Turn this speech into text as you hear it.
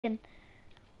The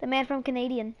man from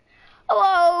Canadian.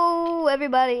 Hello,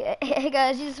 everybody. Hey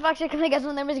guys, Jesus Fox here, coming guys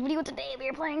on their music video. Today we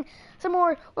are playing some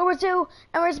more World War II,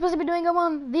 and we're supposed to be doing a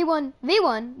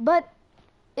 1v1, but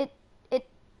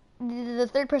the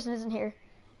third person isn't here.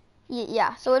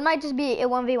 Yeah, so it might just be a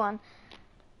 1v1,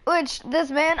 which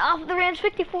this man off the Ranch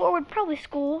 54 would probably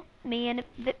school me in it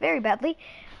very badly,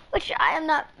 which I am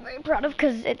not very proud of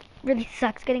because it really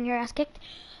sucks getting your ass kicked.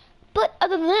 But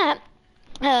other than that,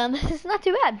 it's not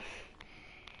too bad.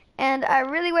 And I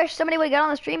really wish somebody would get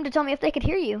on the stream to tell me if they could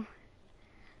hear you.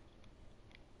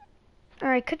 Or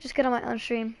I could just get on my own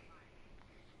stream.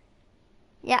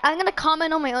 Yeah, I'm gonna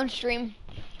comment on my own stream,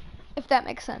 if that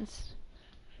makes sense.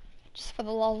 Just for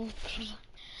the lol.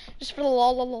 Just for the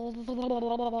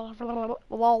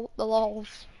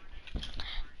lols.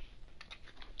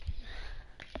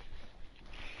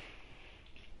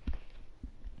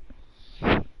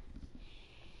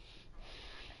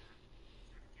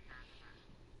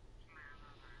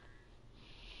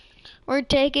 We're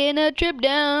taking a trip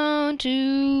down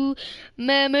to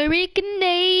Memory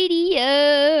Canada.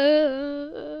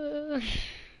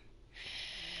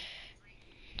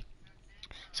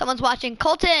 Someone's watching.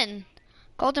 Colton!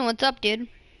 Colton, what's up, dude?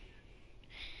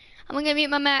 I'm gonna mute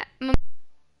my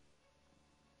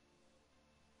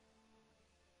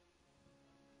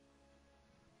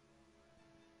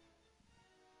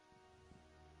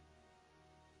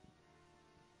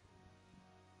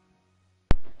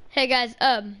Hey guys,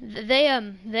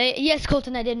 yes,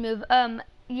 Colton, I did move.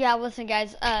 Yeah, listen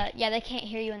guys, yeah, they can't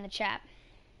hear you in the chat.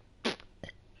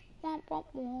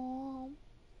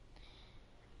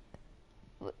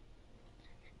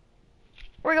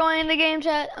 We're going in the game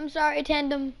chat. I'm sorry,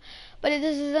 Tandem, but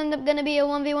this is end up gonna be a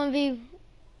 1v1v.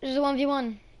 This is a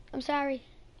 1v1. I'm sorry.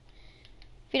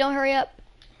 If you don't hurry up.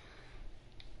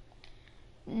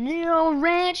 No,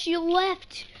 Ranch, you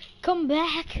left. Come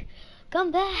back.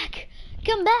 Come back.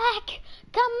 Come back.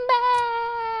 Come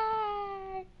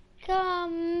back.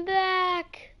 Come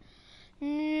back.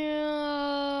 No.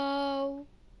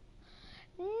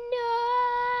 No.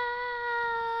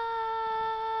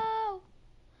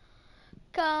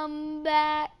 Come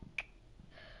back.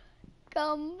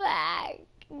 Come back.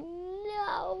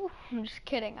 No. I'm just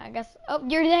kidding, I guess. Oh,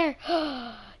 you're there.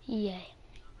 Yay.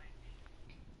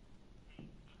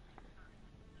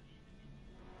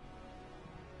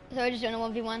 So we're just doing a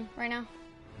 1v1 right now.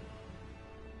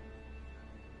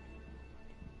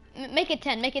 Make it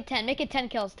 10, make it 10, make it 10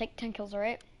 kills. Take 10 kills,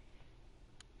 alright?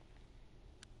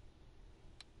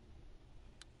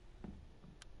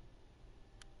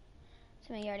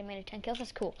 So you already made it 10 kills,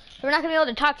 that's cool. So we're not gonna be able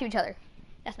to talk to each other.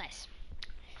 That's nice.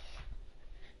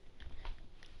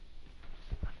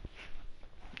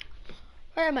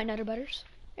 Where are my Nutter Butters?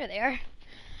 Here they are.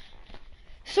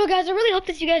 So guys, I really hope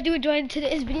that you guys do enjoy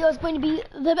today's video. It's going to be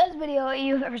the best video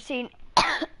you've ever seen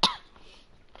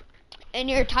in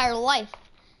your entire life.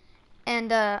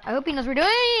 And I hope he knows what we're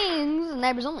doing. This is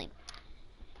neighbors only.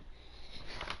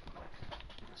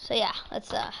 So yeah,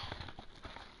 let's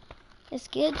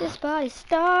get this party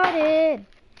started.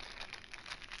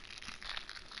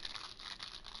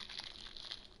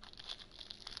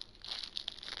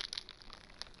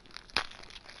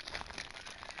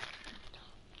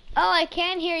 Oh, I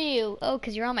can hear you. Oh,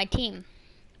 because you're on my team.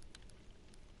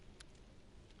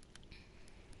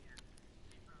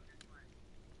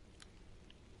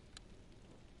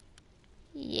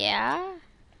 Yeah.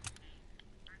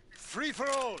 Free for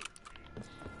all.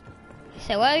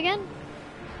 Say what again?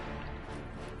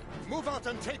 Move out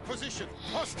and take position.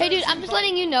 Hey dude, I'm just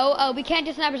letting you know, we can't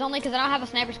do snipers only because I don't have a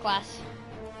sniper's class.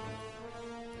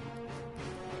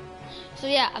 So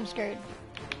yeah, I'm scared.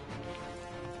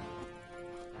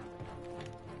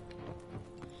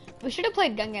 We should have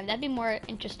played gun game. That'd be more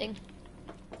interesting.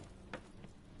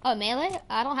 Oh, melee?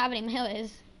 I don't have any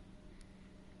melees.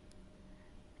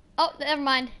 Oh, never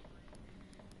mind.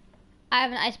 I have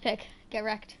an ice pick. Get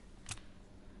wrecked.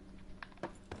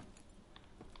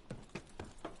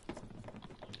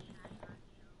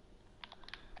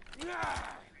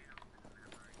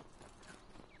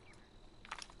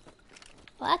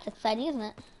 Well, that's exciting, isn't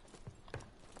it?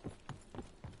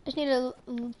 Just need to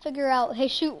figure out. Hey,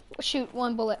 shoot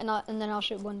one bullet, and then I'll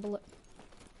shoot one bullet.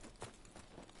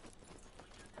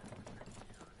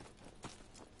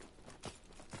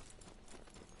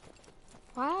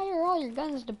 Why are all your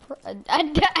guns depressed?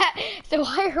 So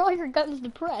why are all your guns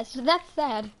depressed? That's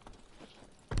sad.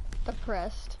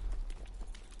 Depressed.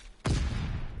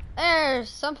 There's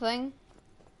something.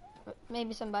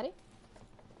 Maybe somebody.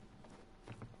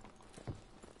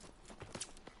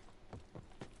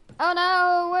 Oh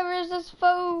no, where is this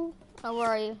foe? Oh, where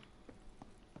are you?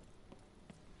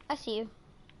 I see you.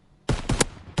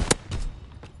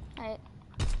 Alright.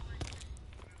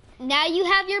 Now you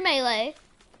have your melee.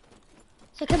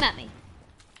 So come at me.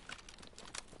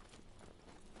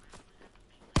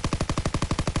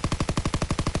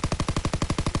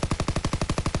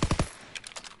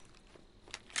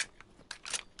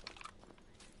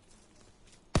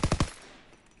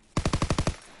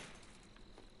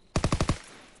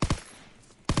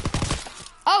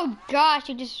 Oh gosh,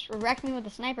 you just wrecked me with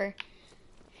a sniper.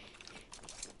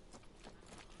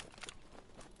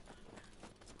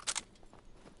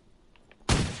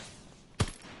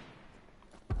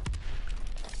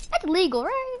 That's legal,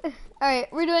 right?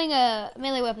 Alright, we're doing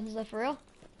melee weapons stuff for real.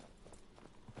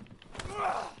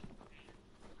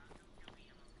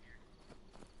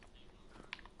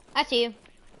 I see you.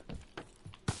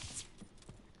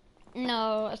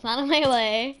 No, it's not a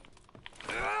melee.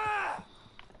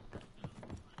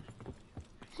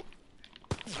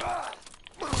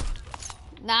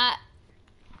 Not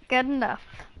good enough.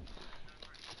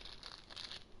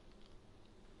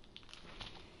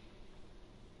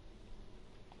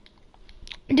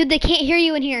 Dude, they can't hear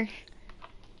you in here.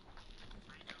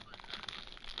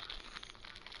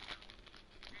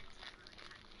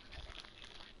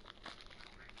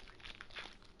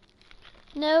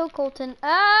 No, Colton.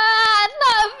 Ah, it's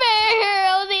not fair.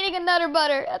 I was eating a Nutter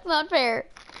Butter. That's not fair.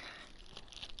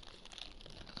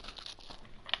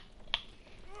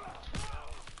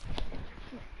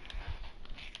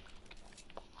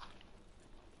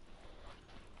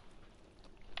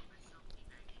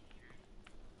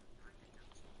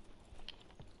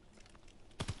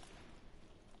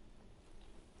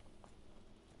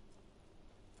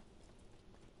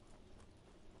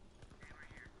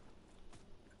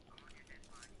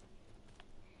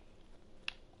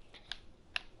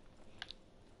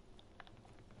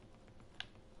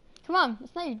 Come on,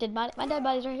 it's not your dead body. My dead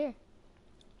body's right here.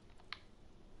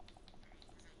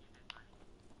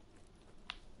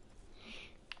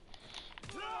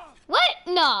 What?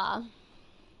 Nah.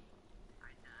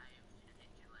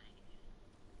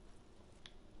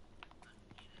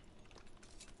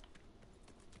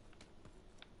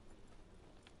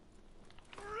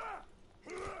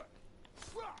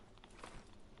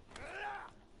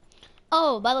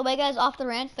 Oh, by the way, guys, off the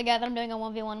ranch, the guy that I'm doing a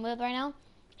 1v1 with right now,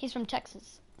 he's from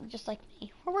Texas, just like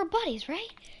me. We're buddies, right?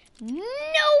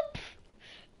 Nope.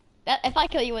 If I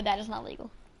kill you with that, it's not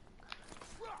legal.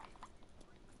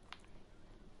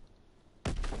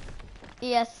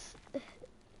 Yes.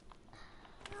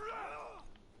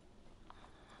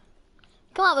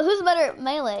 Come on, but who's better at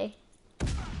melee?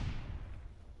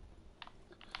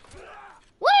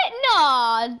 What?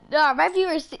 No. No, my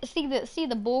viewers see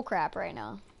the bull crap right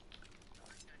now.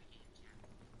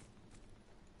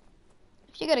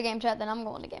 If you go to game chat, then I'm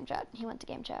going to game chat. He went to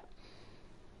game chat.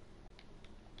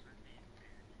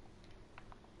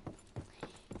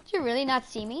 Did you really not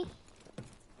see me?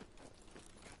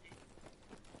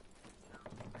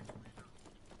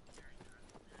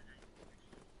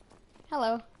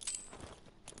 Hello.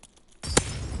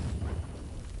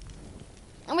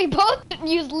 And we both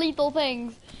used lethal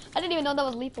things. I didn't even know that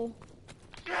was lethal.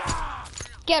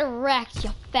 Get wrecked, you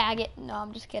faggot. No,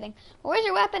 I'm just kidding. Where's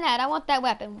your weapon at? I want that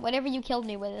weapon. Whatever you killed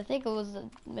me with. I think it was a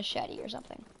machete or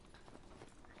something.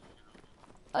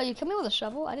 Oh, you killed me with a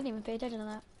shovel? I didn't even pay attention to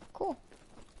that. Cool.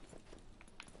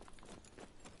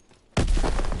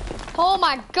 Oh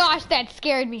my gosh, that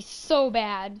scared me so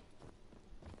bad.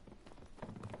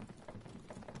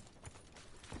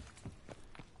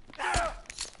 I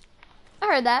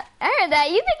heard that. I heard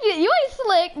that. You think you ain't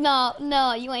slick? No,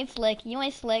 no, you ain't slick. You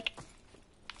ain't slick.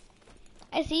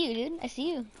 I see you, dude. I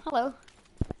see you. Hello.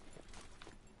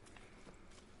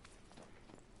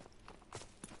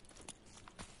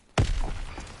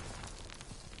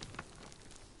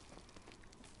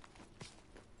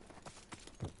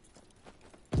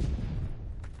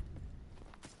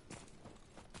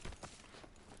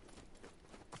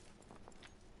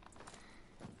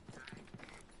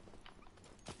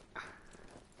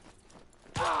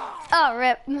 Oh,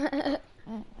 rip. That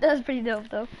was pretty dope,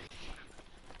 though.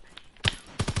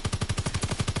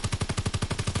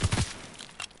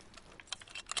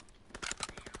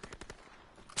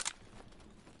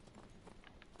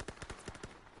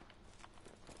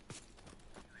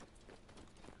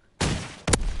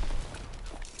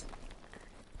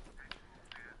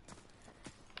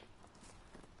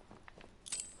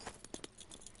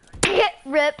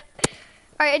 Rip.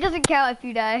 Alright, it doesn't count if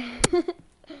you die.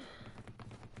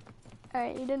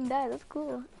 Alright, you didn't die. That's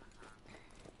cool.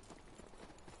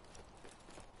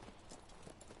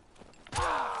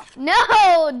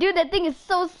 No! Dude, that thing is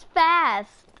so fast.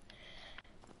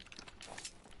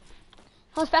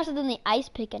 I was faster than the ice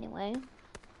pick anyway.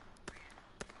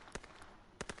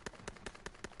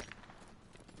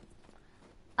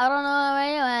 I don't know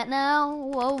where you at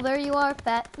now. Oh, there you are,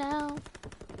 fat now.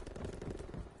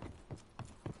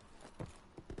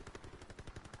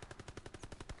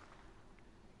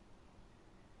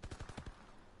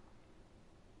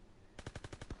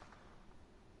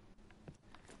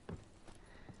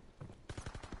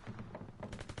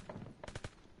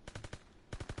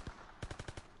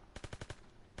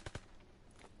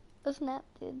 A snap,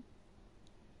 dude.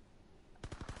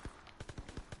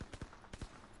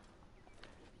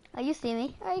 Oh, you see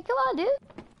me? Alright, come on, dude.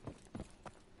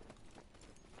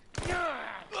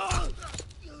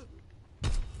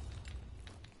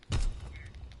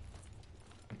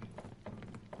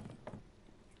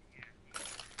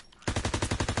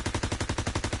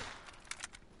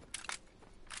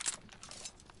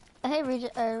 Hey,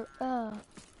 Regent,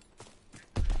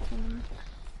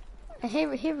 hey,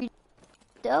 Regent.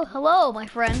 Oh, hello, my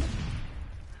friend.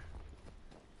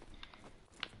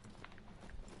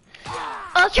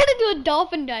 I was trying to do a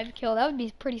dolphin dive kill. That would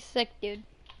be pretty sick, dude.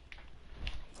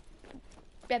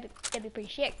 That'd be pretty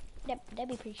sick. That'd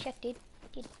be pretty sick, dude.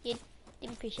 That'd be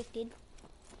pretty sick, dude.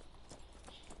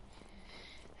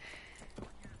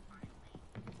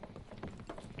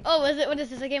 Oh, is it? What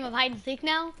is this? A game of hide and seek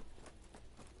now?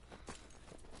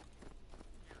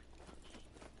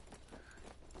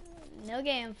 No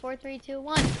game. 4, 3, 2,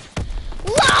 1.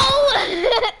 LOL!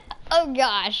 Oh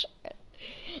gosh.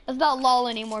 It's not LOL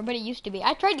anymore, but it used to be.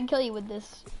 I tried to kill you with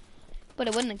this, but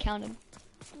it wouldn't have counted.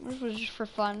 This was just for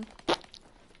fun.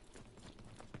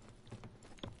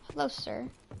 Hello, sir.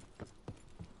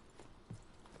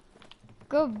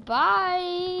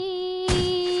 Goodbye.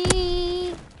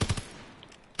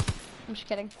 I'm just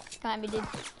kidding. Come at me, dude.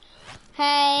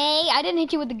 Hey, I didn't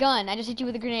hit you with the gun. I just hit you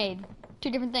with a grenade.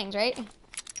 Two different things, right?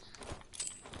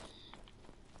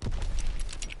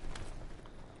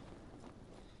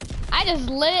 I just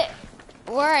lit it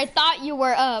where I thought you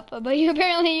were up, but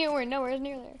apparently you were nowhere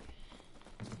near there.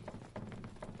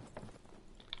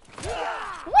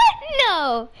 What?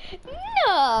 No!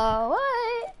 No!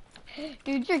 What?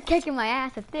 Dude, you're kicking my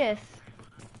ass at this.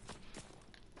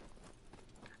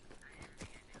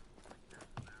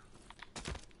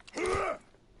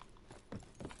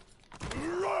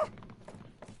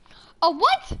 Oh,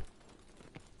 what?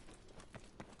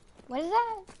 What is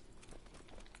that?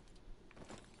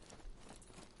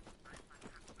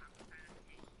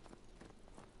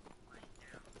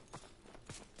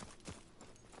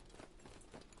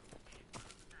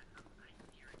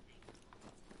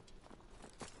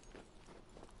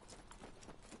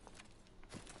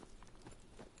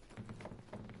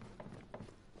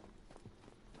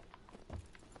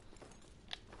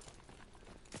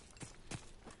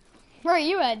 Where are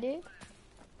you at, dude?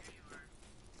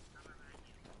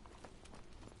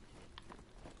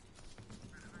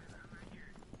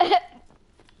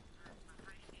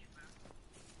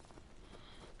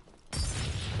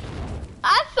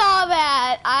 I saw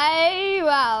that.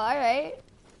 Wow, alright.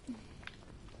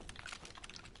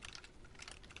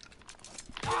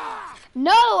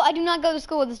 No, I do not go to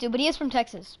school with this dude, but he is from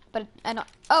Texas. But I don't.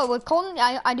 Oh, with Colton,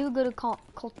 I do go to Colton.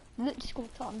 School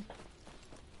with Colton.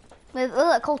 With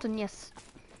Colton, yes.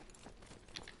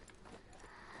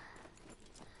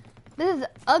 This is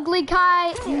ugly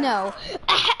Kai. No,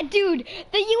 dude,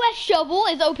 the U.S. shovel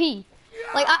is OP.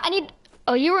 Like I need.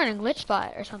 Oh, you were in a glitch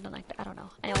spot or something like that. I don't know.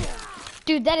 Anyway,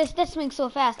 dude, that's moving so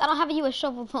fast. I don't have a U.S.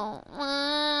 shovel.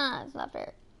 It's not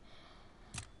fair.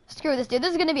 Screw this, dude.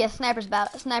 This is gonna be a sniper's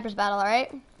battle. All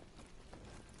right.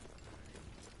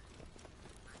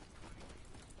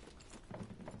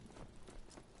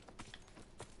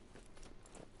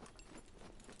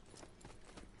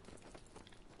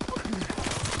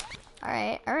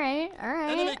 Alright.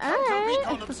 Enemy counter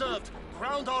recon observed.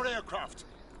 Ground our aircraft.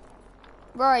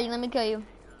 Where are you? Let me kill you.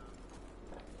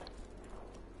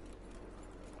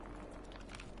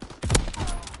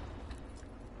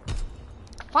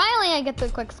 Finally, I get the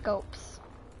quick scopes.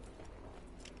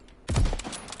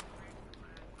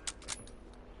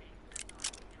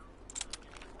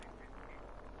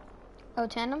 Oh,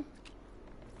 tandem?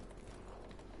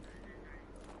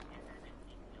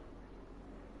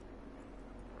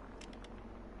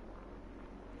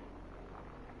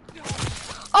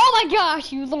 Oh my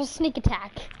gosh, you little sneak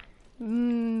attack.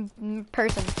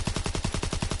 Person.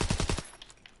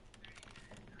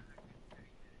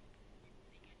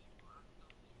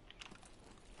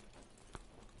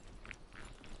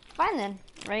 Fine then,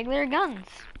 regular guns.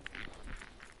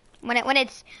 When it's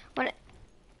when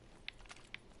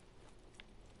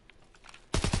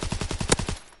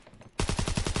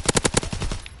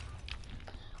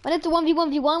it's a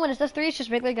 1v1v1, when it's S3, it's just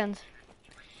regular guns.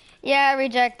 Yeah,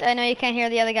 reject. I know you can't hear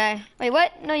the other guy. Wait,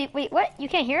 what? No, wait, what? You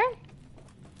can't hear him?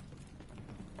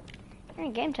 You're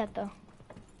in game chat though.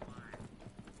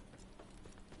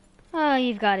 Oh,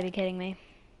 you've got to be kidding me.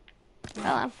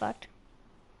 Well, I'm fucked.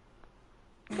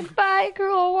 Goodbye,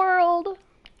 cruel world.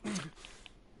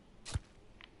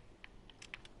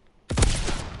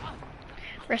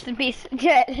 Rest in peace,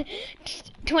 Jet.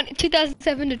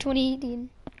 2007 to 2018.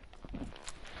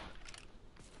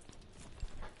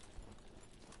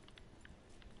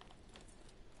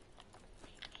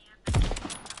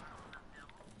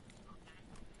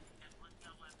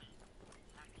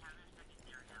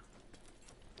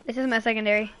 This is my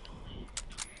secondary.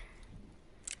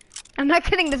 I'm not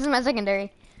kidding, this is my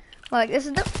secondary. Like, this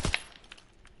is the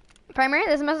primary,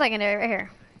 this is my secondary right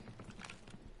here.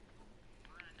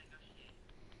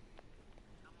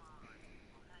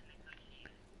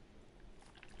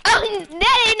 Oh,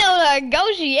 that ain't no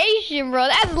negotiation, bro.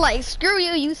 That's like, screw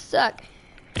you, you suck.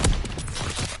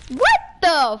 What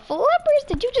the flippers?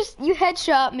 Did you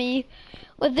headshot me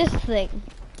with this thing?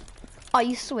 Oh,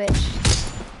 you switched.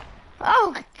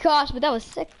 Oh gosh, but that was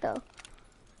sick though.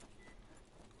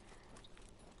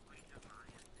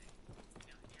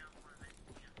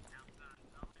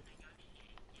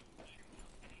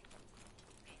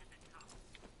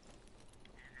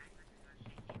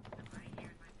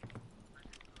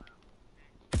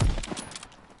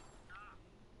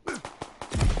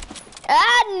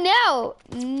 Ah, no,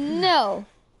 no.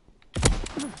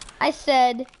 I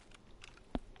said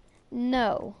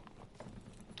no.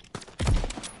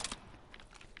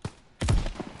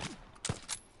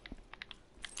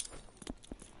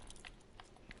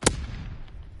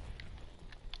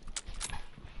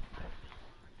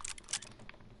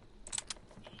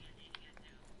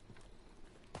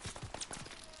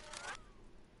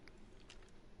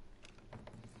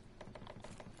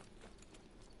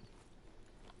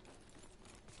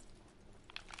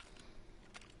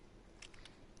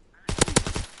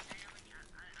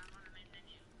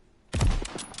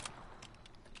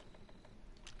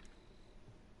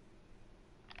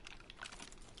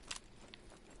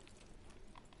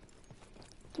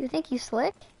 You think you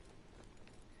slick?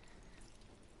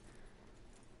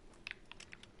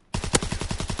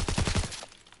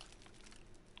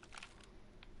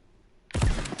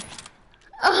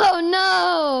 Oh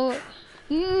no!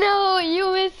 No, you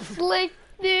was slick,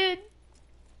 dude.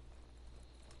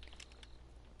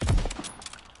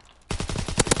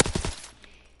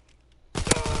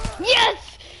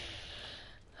 Yes!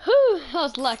 Whew, that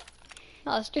was luck.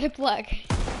 That was straight up luck.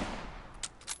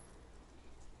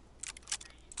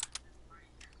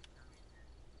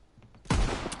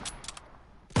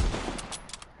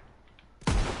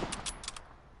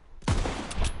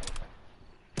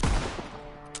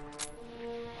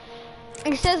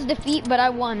 It says defeat, but I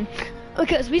won.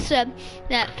 Because we said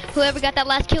that whoever got that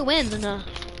last kill wins, and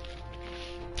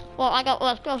well, I got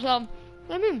last kill, so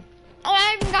I mean, oh,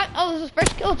 I even got, oh, this is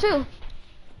first kill too.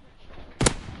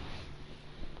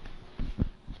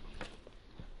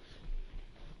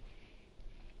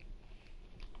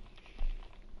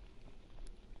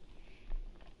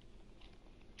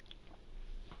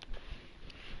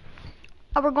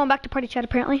 Oh, we're going back to party chat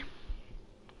apparently.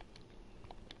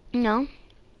 No.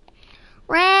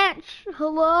 Ranch,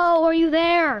 hello, are you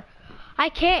there? I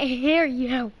can't hear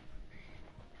you.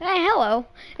 Hey, hello.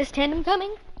 Is Tandem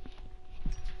coming?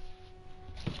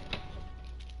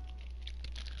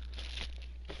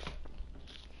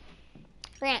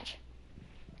 Ranch.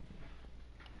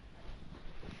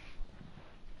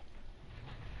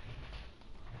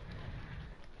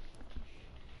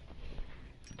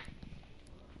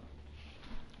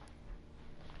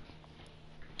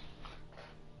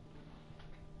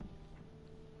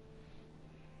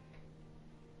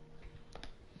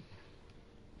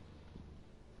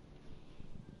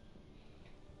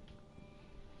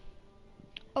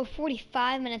 Oh,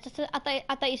 45 minutes. I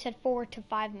thought you said 4 to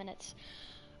 5 minutes.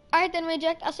 Alright then,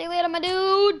 Reject. I'll see you later, my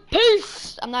dude.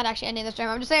 Peace! I'm not actually ending the stream.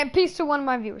 I'm just saying peace to one of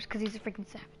my viewers, because he's a freaking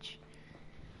savage.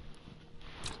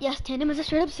 Yes, Tandem is a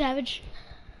straight up savage.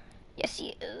 Yes,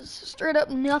 he is. Straight up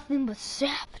nothing but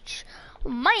savage.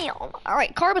 Man.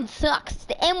 Alright, Carbon sucks. It's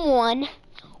the M1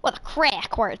 with a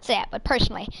crack where it's at. But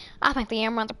personally, I think the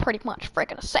M1's are pretty much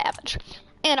freaking a savage.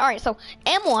 And alright, so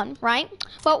M1, right?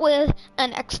 But with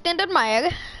an extended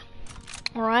mag,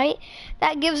 right?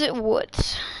 That gives it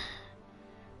what?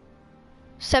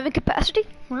 7 capacity,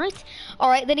 right?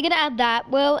 Alright, then you're gonna add that.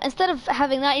 Well, instead of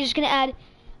having that, you're just gonna add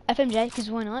FMJ, because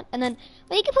why not? And then,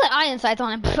 well, you can put iron sights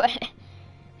on it,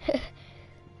 but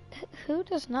who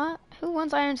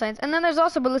wants iron sights? And then there's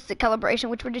also ballistic calibration,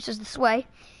 which reduces the sway.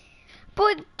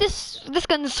 But this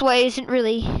gun's sway isn't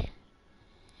really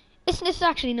It's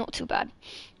actually not too bad.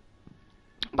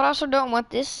 But I also don't want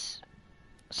this.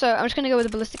 So I'm just gonna go with a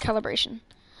ballistic calibration.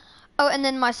 Oh, and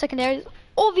then my secondary is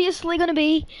obviously gonna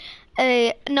be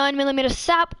a 9mm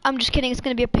sap. I'm just kidding, it's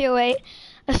gonna be a PO8.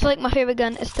 It's like my favorite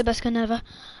gun, it's the best gun ever.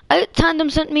 Tandem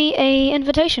sent me a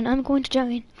invitation, I'm going to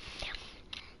join.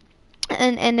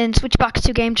 And then switch back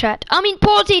to game chat. I mean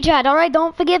party chat, alright?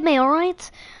 Don't forgive me,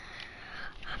 alright?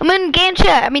 I'm in game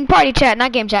chat, I mean party chat,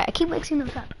 not game chat. I keep mixing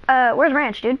those up. Where's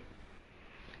Ranch, dude?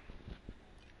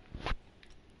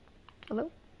 Hello?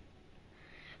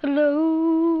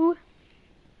 Hello?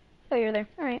 Oh, you're there,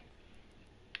 alright.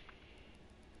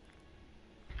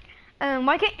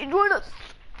 Why can't you join us?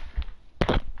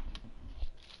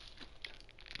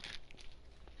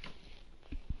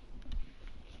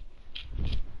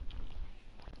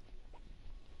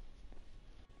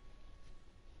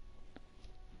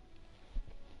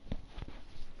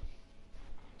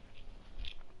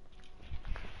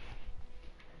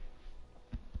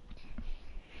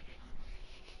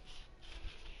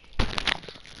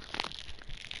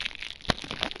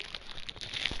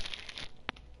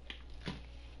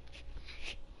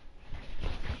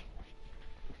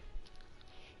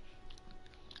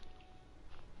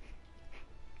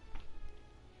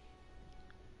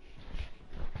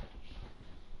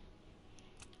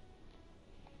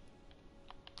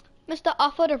 Mr.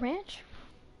 Offer the Ranch?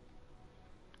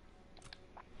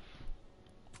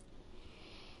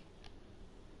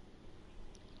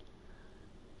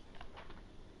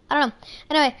 I don't know.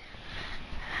 Anyway,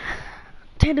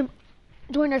 Tandem,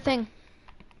 join our thing.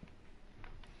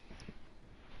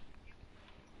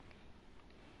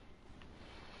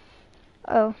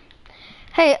 Oh,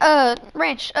 hey,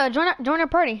 Ranch, join our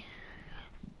party.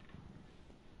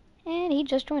 And he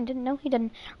just joined. Didn't know he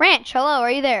didn't. Ranch, hello, are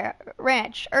you there?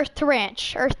 Ranch, Earth to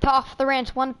Ranch, Earth to off the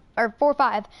ranch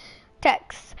 4-5.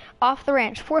 Text off the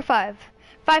ranch 4-5,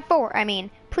 5-4. I mean,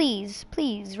 please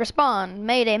respond.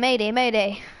 Mayday, mayday,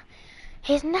 mayday.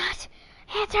 He's not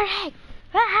answering.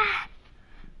 Ah!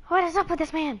 What is up with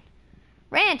this man?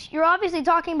 Ranch, you're obviously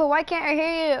talking, but why can't I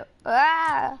hear you?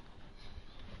 Ah!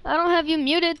 I don't have you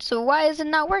muted, so why is it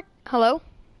not work? Hello?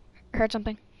 I heard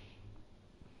something.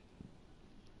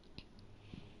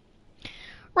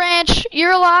 Ranch,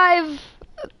 you're alive.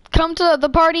 Come to the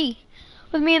party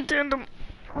with me and Tandem.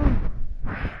 I'm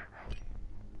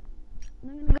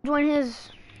gonna go join his.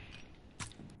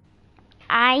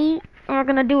 We're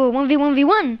gonna do a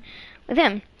 1v1v1 with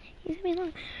him.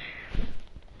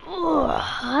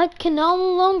 I can no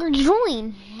longer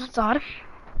join. That's odd.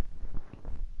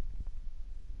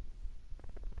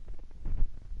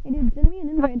 Hey dude, send me an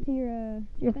invite to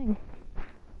your thing.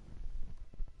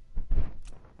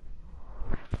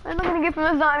 I'm not gonna get from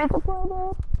the zombie supply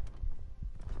though.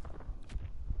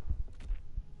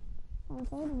 Oh,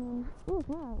 Spider-Man. Ooh,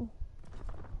 wow.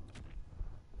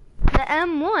 The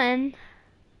M1?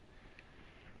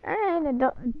 I don't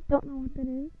know what that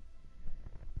is.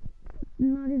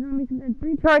 Naughty zombies had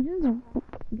 3 charges.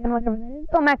 Again, whatever that is.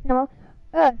 Oh, max ammo.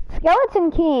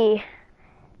 Skeleton key.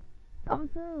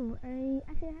 Also, I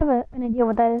actually have an idea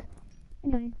what that is.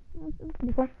 Anyway, that's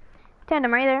pretty cool.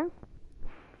 Tandem, are you there?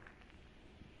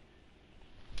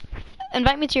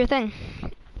 Invite me to your thing.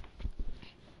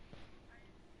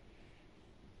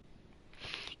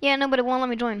 Yeah, no, but it won't let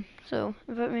me join. So,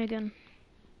 invite me again.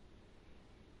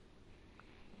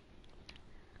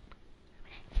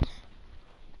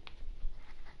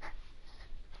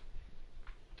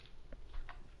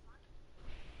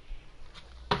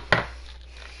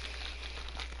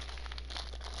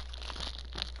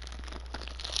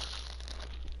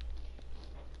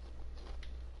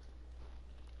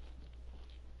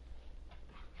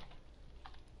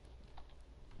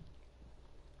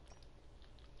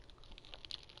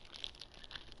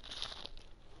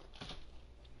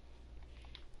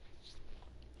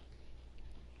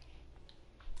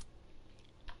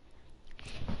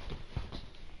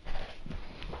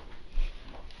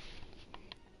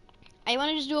 Hey, you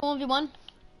wanna just do a 1v1?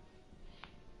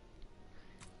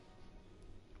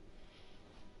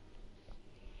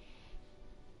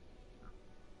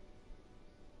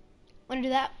 Wanna do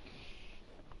that?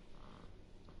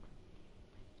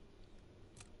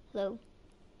 Hello?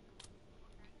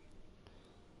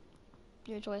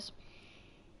 Your choice.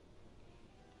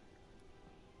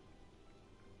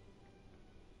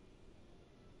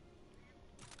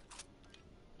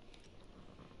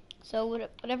 So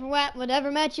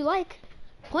whatever match you like.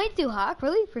 Point to Hawk,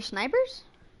 really? For snipers?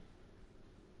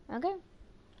 Okay.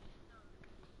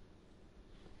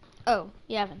 Oh,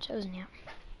 you haven't chosen yet.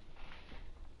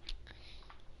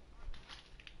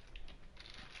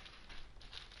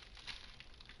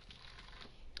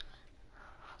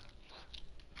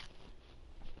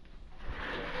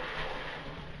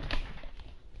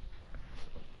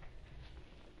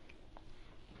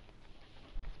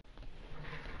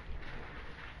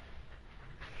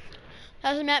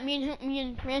 How's the map me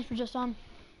and Rance were just on?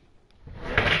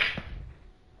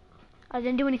 I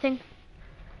didn't do anything.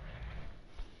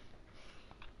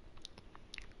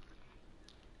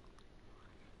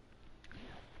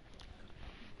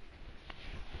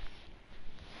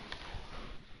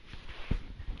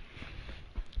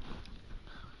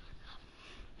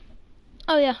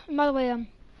 Oh yeah, and by the way,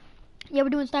 yeah, we're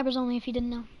doing snipers only if you didn't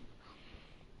know.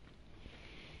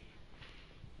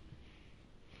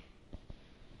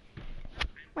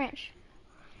 Ranch.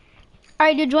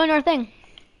 Alright, dude, join our thing.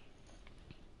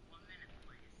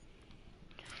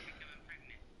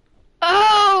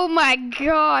 Oh my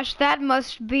gosh, that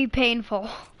must be painful.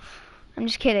 I'm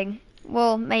just kidding.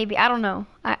 Well, maybe. I don't know.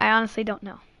 I honestly don't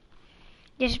know.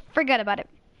 Just forget about it.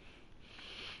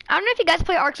 I don't know if you guys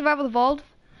play Ark Survival Evolved,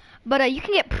 but you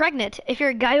can get pregnant if you're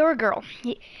a guy or a girl.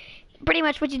 Pretty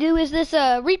much what you do is this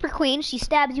Reaper Queen, she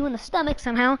stabs you in the stomach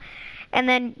somehow, and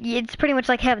then it's pretty much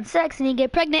like having sex, and you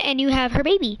get pregnant and you have her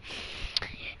baby.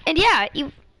 And yeah,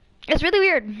 it's really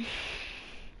weird.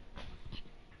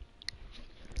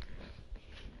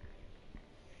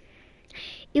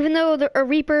 Even though a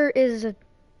Reaper is a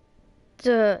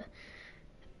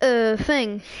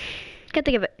thing, can't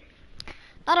think of it.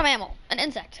 Not a mammal, an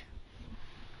insect.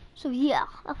 So yeah,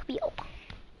 that's the deal.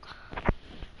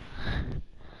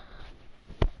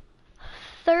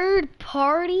 Third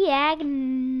party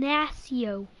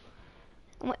Ignacio.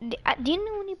 Do you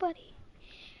know anybody?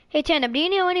 Hey Tandem, do you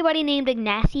know anybody named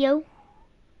Ignacio?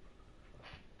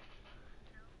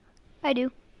 I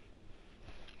do.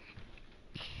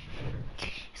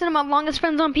 He's one of my longest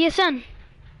friends on PSN.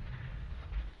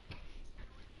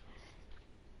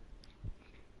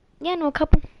 Yeah, I know a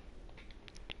couple.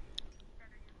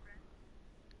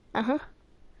 Uh-huh.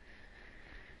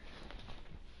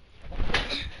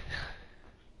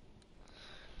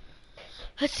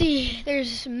 Let's see,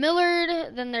 there's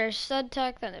Millard, then there's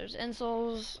Sudtech, then there's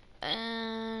Insoles,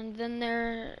 and then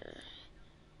there...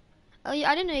 Oh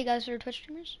yeah, I didn't know you guys were Twitch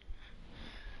streamers.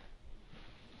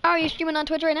 Oh, are you streaming on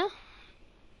Twitch right now?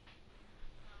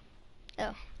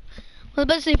 Oh. Well,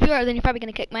 but if you are, then you're probably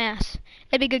gonna kick my ass.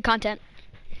 That'd be good content.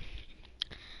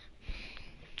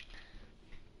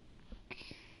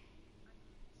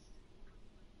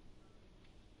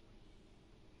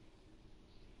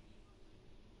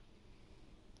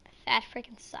 That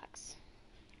freaking sucks.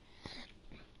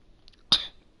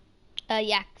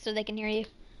 Yeah, so they can hear you.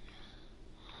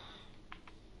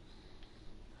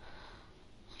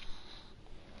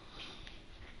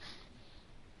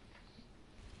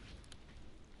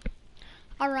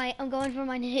 Alright, I'm going for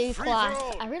my new class.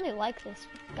 I really like this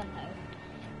gun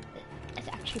though. It's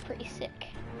actually pretty sick.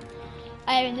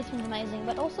 I mean, this one's amazing,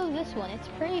 but also this one. It's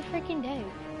pretty freaking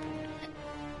dope.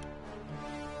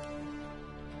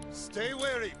 Stay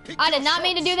wary. I did not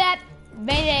mean to do that.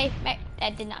 Mayday. I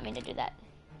did not mean to do that.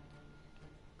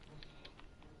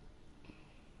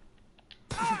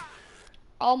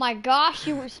 Oh my gosh,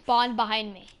 you respawned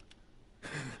behind me.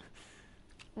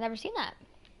 Never seen that.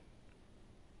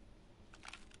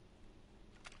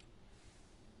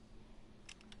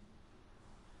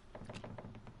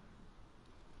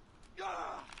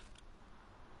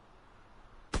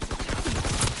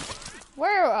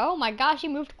 Where? Oh my gosh, you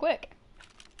moved quick.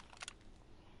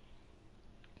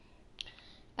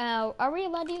 Are we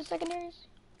allowed to use secondaries?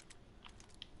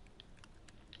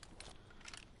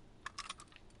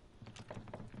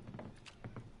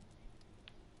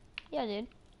 Yeah, dude.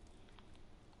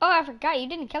 Oh, I forgot. You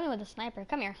didn't kill me with a sniper.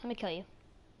 Come here. Let me kill you.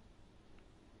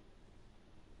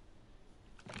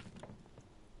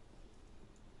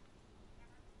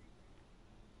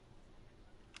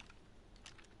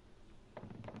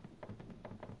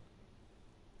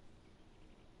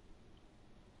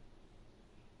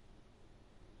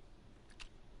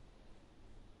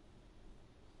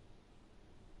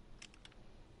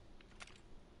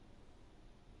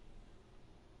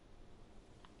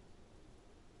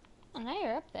 Oh, now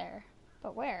you're up there.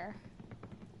 But where?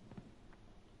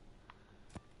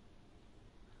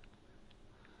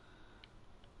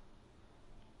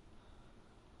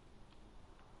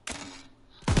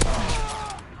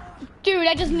 Dude,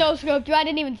 I just no-scoped you. I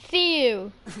didn't even see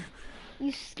you.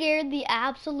 You scared the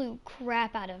absolute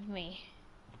crap out of me.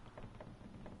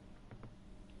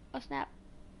 Oh, snap.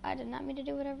 I did not mean to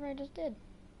do whatever I just did.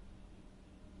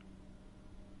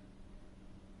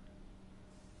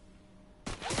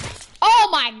 Oh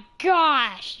my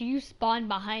gosh! You spawned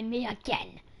behind me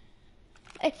again.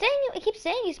 It's saying, it keeps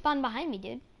saying you spawned behind me,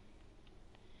 dude.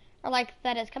 Or like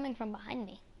that it's coming from behind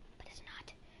me. But it's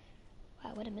not.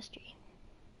 Wow, what a mystery.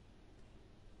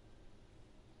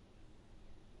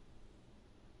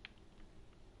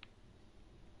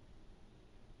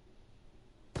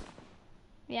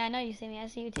 Yeah, I know you see me. I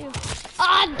see you too.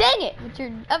 Ah, dang it! But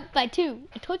you're up by 2.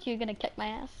 I told you you're gonna kick my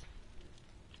ass.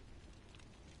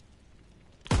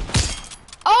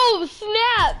 Oh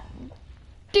snap!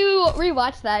 Do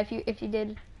rewatch that if you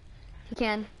did, if you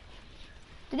can.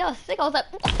 Dude, that was sick. I was like,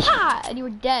 pa! And you were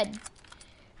dead.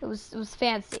 It was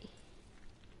fancy.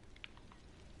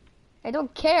 I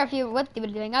don't care if what you were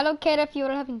doing. I don't care if you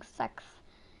were having sex.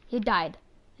 You died,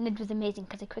 and it was amazing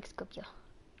because I quickscoped you.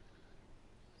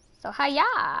 So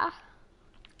hiya!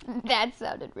 That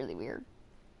sounded really weird.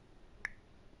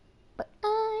 But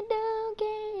I don't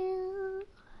care.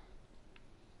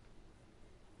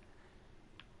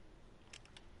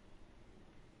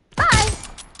 Bye!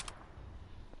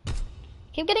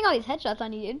 Keep getting all these headshots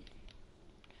on you, dude.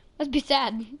 Must be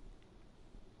sad.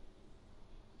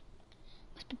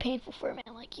 Must be painful for a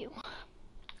man like you.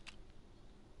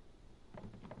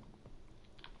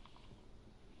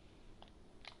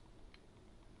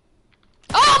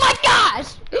 Oh my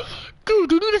gosh!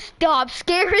 Dude, you need to stop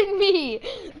scaring me.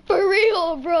 For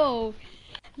real, bro.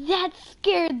 That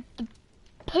scared the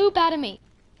poop out of me.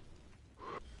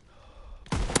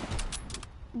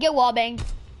 Get wallbanged.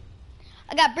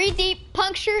 I got breathe deep,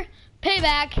 puncture,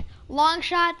 payback, long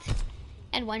shots,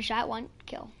 and 1 shot, 1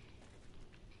 kill.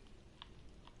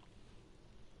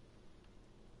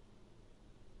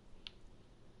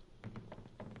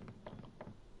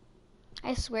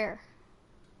 I swear.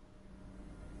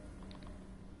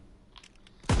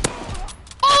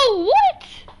 Oh, what?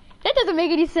 That doesn't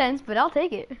make any sense, but I'll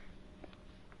take it.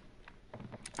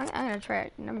 I'm gonna try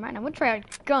it. Never mind. I'm gonna try a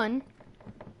gun.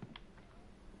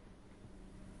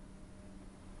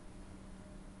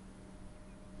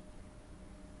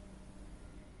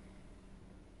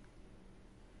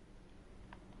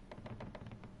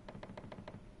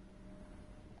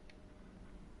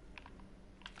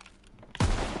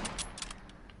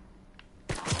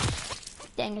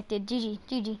 Dang it, dude. GG,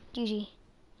 GG, GG.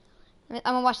 I'm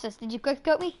gonna watch this. Did you quick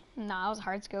scope me? Nah, it was a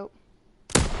hard scope.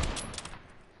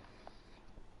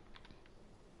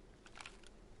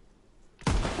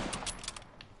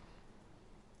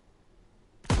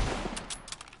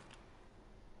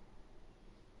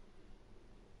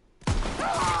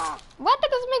 What?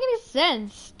 That doesn't make any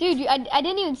sense. Dude, I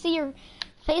didn't even see your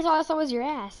face. All I saw was your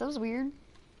ass. That was weird.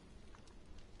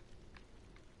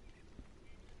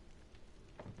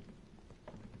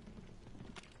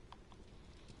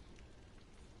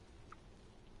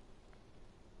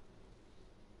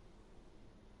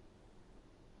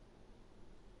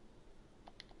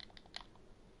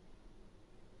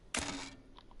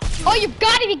 Oh, you've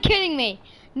got to be kidding me.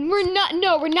 We're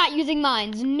not using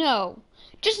mines. No.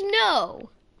 Just no.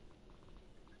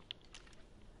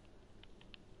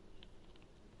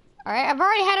 Alright, I've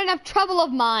already had enough trouble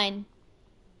of mine.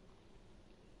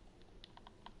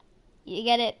 You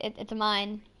get it? It's a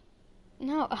mine.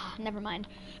 No, oh, never mind.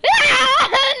 Ah,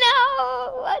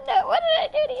 no! What did I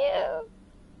do to you?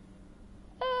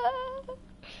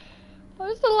 I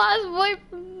was the last boy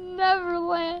from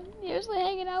Neverland, usually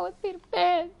hanging out with Peter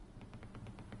Pan.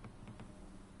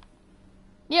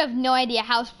 You have no idea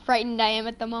how frightened I am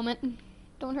at the moment.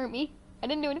 Don't hurt me. I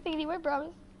didn't do anything to you, I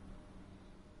promise.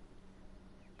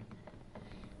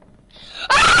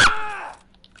 Ah!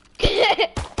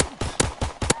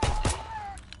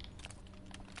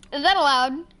 Is that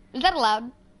allowed? Is that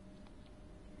allowed?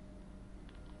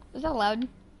 Is that allowed?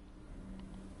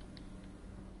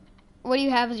 What do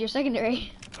you have as your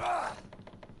secondary?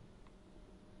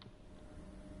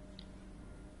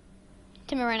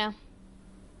 To me right now.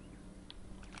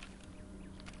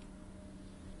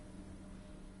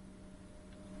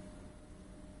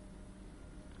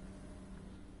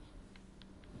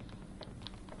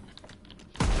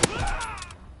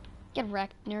 Get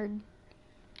wrecked, nerd.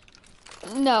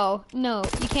 No, no,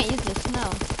 you can't use this,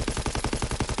 no.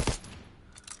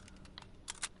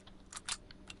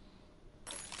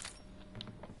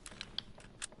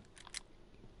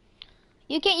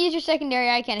 You can't use your secondary,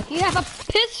 I can. If you have a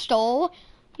pistol,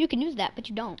 you can use that, but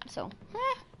you don't, so.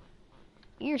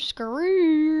 You're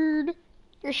screwed.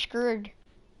 You're screwed.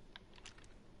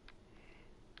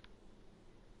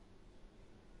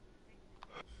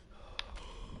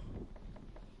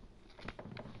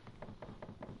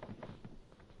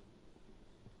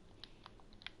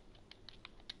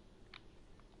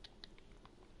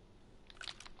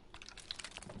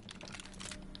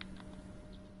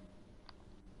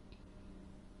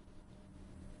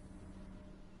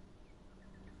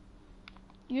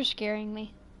 You're scaring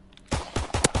me.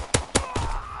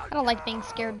 I don't like being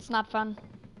scared. It's not fun.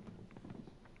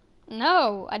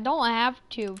 No, I don't have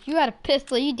to. If you had a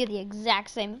pistol, you'd do the exact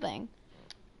same thing.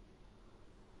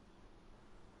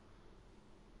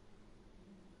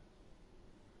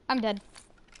 I'm dead.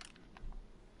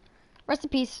 Rest in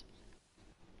peace.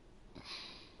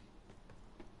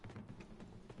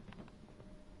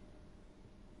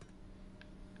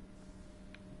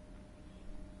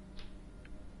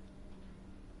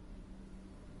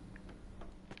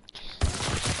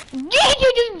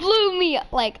 You just blew me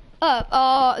like up.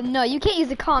 Oh no, you can't use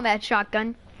the combat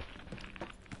shotgun.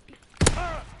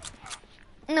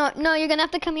 No, you're gonna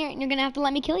have to come here and you're gonna have to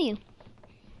let me kill you.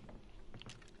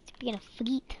 Being a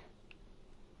fleet.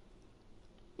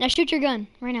 Now shoot your gun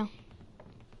right now.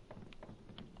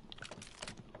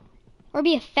 Or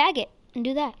be a faggot and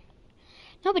do that.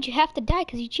 No, but you have to die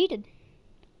because you cheated.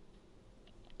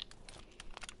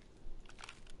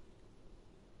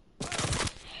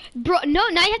 Bro, no,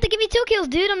 now you have to give me 2 kills,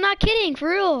 dude. I'm not kidding, for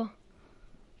real.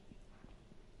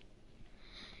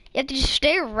 You have to just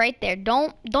stay right there.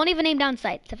 Don't even aim down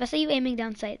sights. If I see you aiming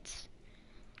down sights,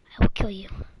 I will kill you.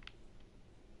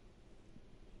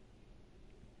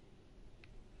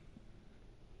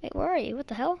 Wait, where are you? What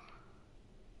the hell?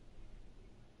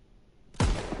 No,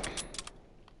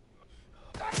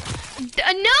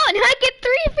 I get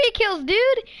 3 free kills,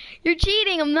 dude. You're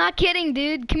cheating. I'm not kidding,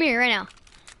 dude. Come here right now.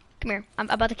 Come here. I'm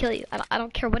about to kill you. I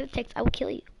don't care what it takes. I will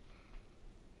kill you.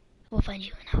 I will find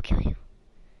you and I will kill you.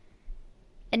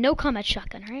 And no combat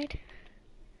shotgun, right?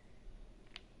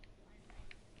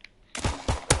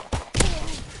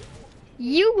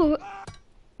 You.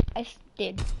 I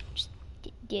did. Just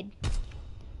did.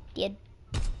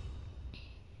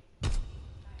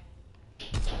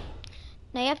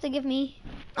 Now you have to give me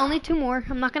only 2 more.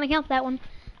 I'm not gonna count that one.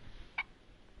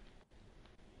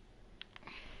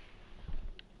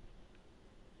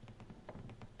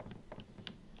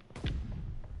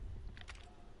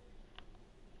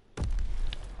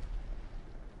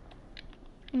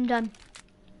 I'm done.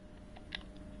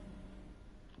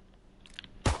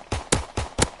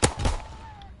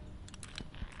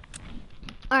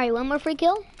 Alright, 1 more free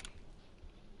kill.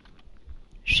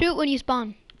 Shoot when you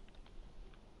spawn.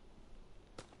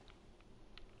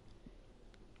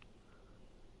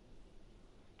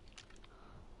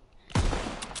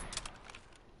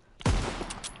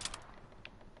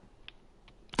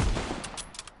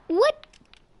 What?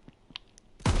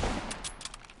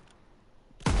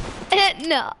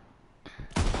 No.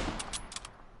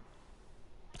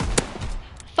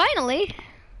 Finally.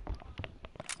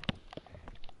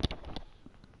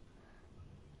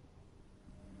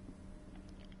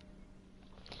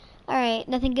 Alright,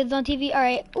 nothing good's on TV.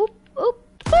 Alright. Oop,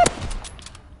 oop, oop.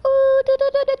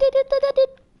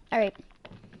 Alright.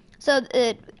 So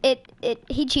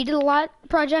he cheated a lot,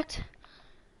 Project.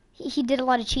 He did a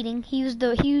lot of cheating. He used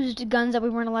guns that we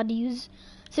weren't allowed to use.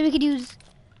 So we could use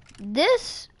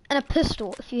this and a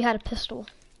pistol if you had a pistol.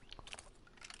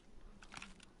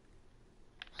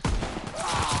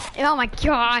 Oh my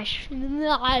gosh.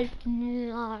 No.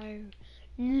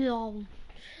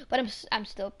 But I'm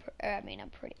still, I mean, I'm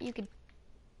pretty,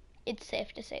 it's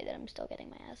safe to say that I'm still getting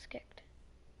my ass kicked.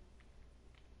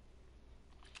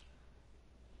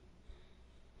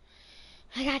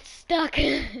 I got stuck.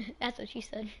 That's what she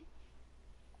said.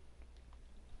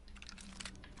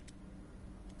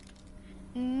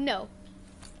 No.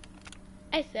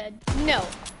 I said no.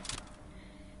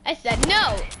 I said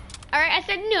no. Alright, I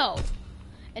said no.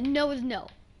 And no is no.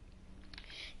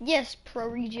 Yes, Pro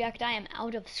Reject, I am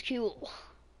out of school.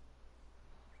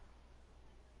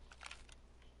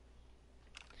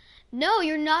 No,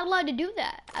 you're not allowed to do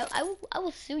that. I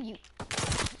will sue you.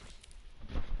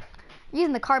 You're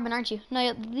using the carbon, aren't you?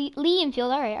 No, Lee and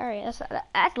Field. Alright.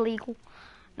 That's legal.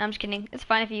 No, I'm just kidding. It's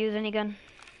fine if you use any gun.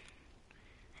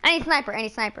 Any sniper,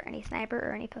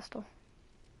 or any pistol.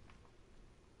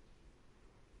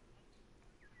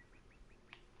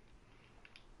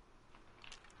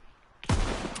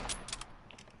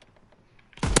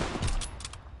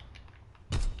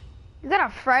 Is that a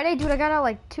Friday? Dude, I got out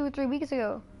like 2 or 3 weeks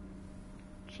ago.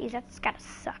 Jeez, that's gotta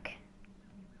suck.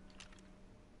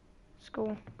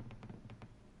 School.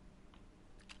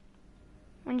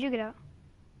 When did you get out?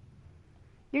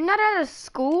 You're not out of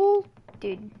school?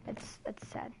 Dude, that's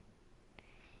sad.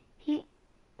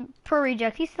 Pro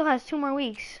Reject, he still has 2 more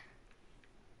weeks.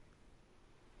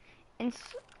 And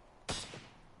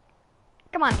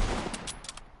come on.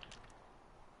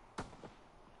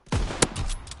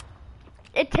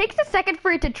 It takes a second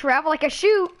for it to travel like a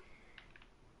shoe.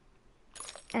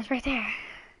 And it's right there.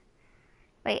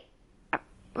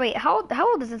 Wait, how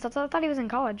old is this? I thought he was in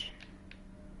college.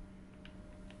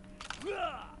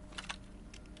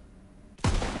 A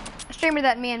streamer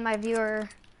that me and my viewer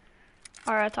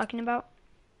are talking about.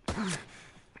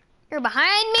 You're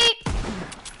behind me,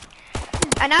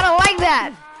 and I don't like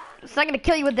that. It's not gonna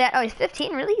kill you with that. Oh, he's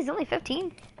 15, really? He's only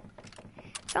 15?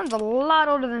 Sounds a lot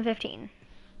older than 15.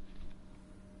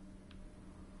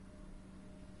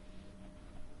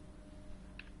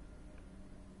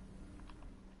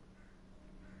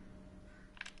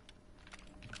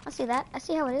 I see that. I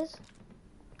see how it is.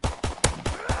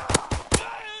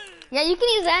 Yeah, you can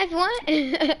use that if you want.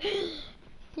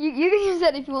 you can use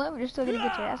that if you want, but you're still gonna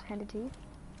get your ass handed to you.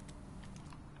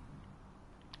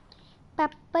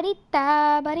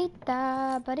 Ba-ba-dee-da,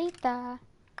 ba-dee-da, ba-dee-da.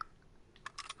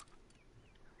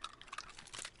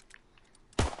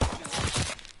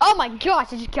 Oh my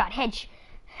gosh, I just got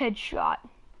headshot.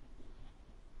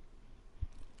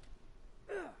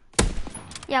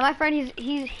 Yeah, my friend,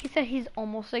 he said he's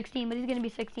almost 16, but he's gonna be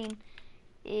 16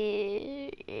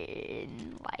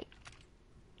 in like,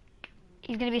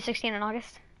 he's gonna be 16 in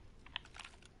August.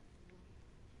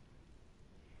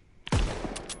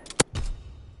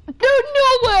 Dude,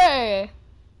 no way!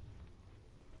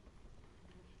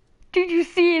 Did you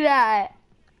see that?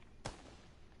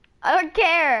 I don't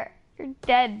care. You're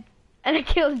dead. And I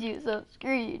killed you, so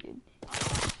screw you, dude.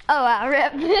 Oh wow,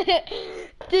 rip.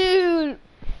 Dude,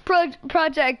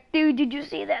 project, dude, did you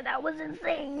see that? That was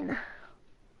insane.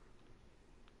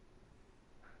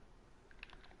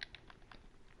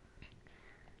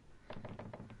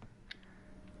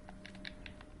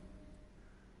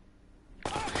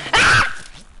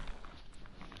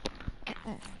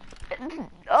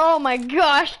 Oh my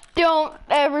gosh, don't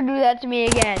ever do that to me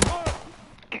again.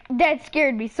 That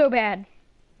scared me so bad.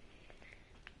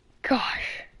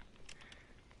 Gosh.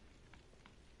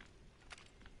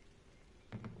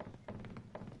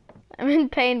 I'm in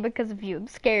pain because of you. I'm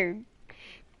scared.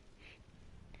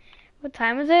 What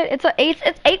time is it? It's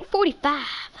 8:45.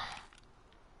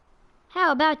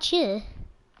 How about you?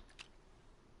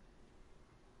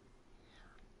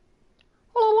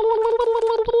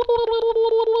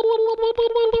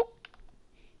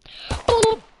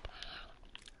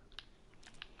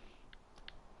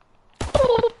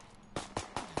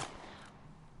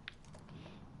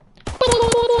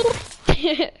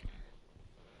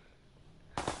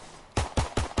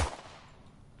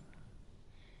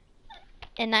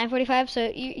 At 9:45,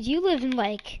 so you live in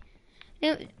like,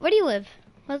 where do you live?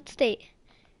 What state?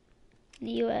 In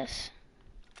the U.S.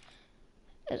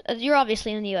 You're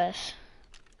obviously in the U.S.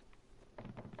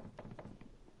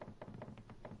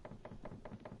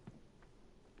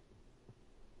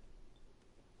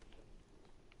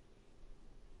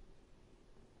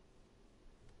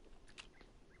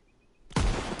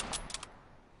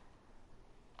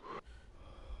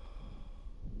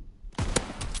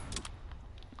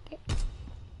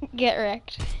 Get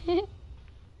wrecked.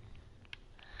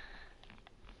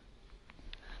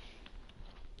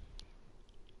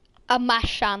 A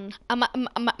machine. A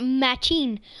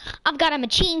machine. I've got a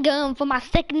machine gun for my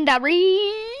secondary.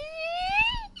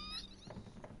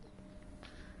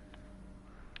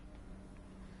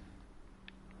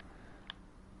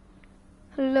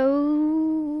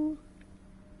 Hello.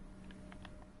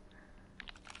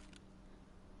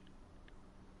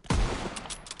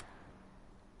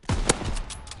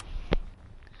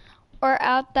 Or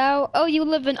out thou. Oh, you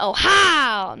live in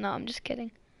Ohio. No, I'm just kidding.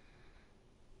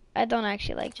 I don't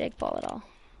actually like Jake Paul at all.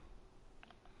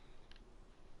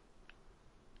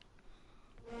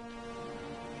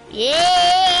 Yeah.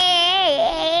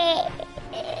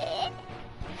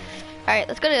 All right,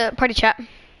 let's go to party chat.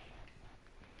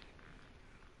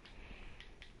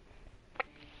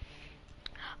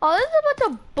 Oh, this is a bunch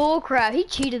of bullcrap. He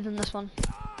cheated in this one.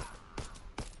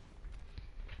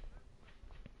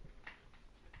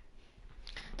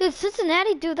 Dude,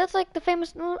 Cincinnati, dude, that's like the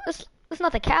famous. It's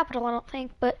not the capital, I don't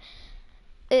think, but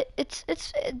it's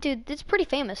dude, it's pretty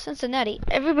famous. Cincinnati.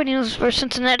 Everybody knows where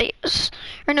Cincinnati is,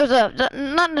 or knows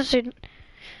not necessarily.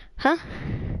 Huh?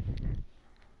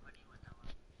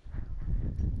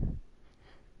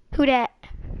 Who dat?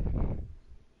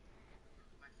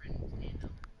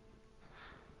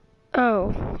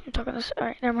 Oh, you're talking this. All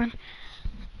right, never mind.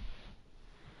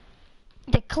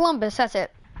 Yeah, Columbus. That's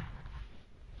it.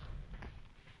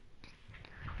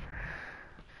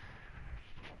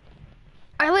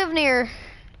 I live near.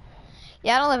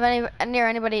 Yeah, I don't live near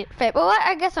anybody famous. Well,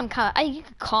 I guess I'm kind of. You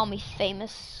could call me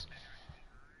famous.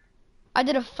 I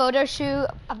did a photo shoot.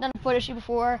 I've done a photo shoot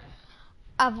before.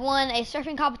 I've won a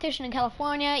surfing competition in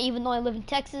California, even though I live in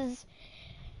Texas.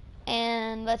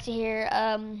 And let's see here.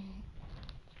 I'm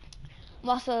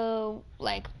also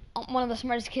like one of the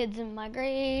smartest kids in my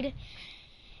grade.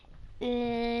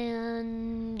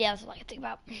 And yeah, that's all I can think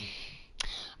about.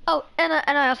 Oh, and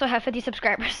I also have 50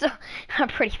 subscribers, so I'm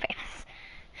pretty famous.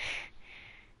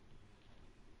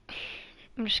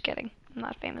 I'm just kidding. I'm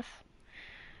not famous.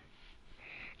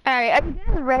 Alright, are you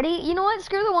guys ready? You know what?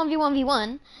 Screw the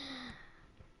 1v1v1.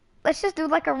 Let's just do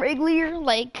like a regular,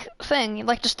 like, thing.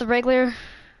 Like, just the regular...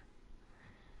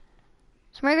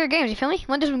 Some regular games, you feel me?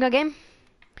 Want to do some good game?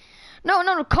 No,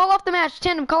 no, no, call off the match.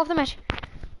 Tandem, call off the match.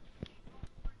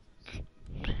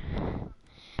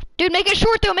 Dude, make it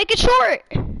short, though. Make it short.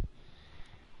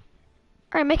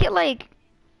 Alright, make it, like,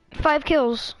 5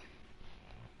 kills.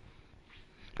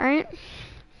 Alright?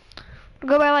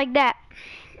 Go by like that.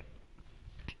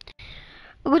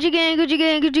 Gucci gang, Gucci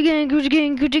gang, Gucci gang, Gucci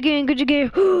gang, Gucci gang, Gucci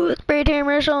gang. Ooh, spray tan,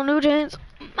 on new chance.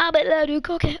 I bet that dude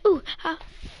cocaine. Ooh, I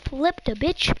flipped a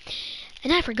bitch.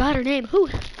 And I forgot her name. Ooh.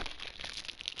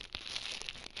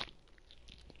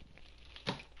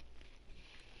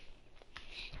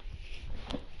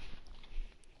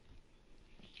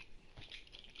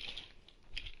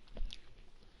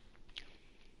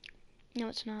 No,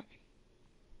 it's not.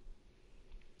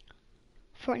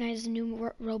 Fortnite is the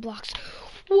new Roblox.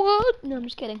 What? No, I'm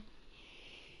just kidding.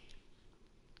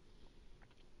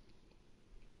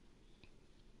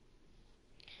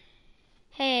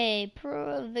 Hey,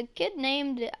 the kid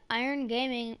named Iron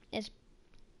Gaming is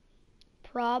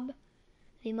prob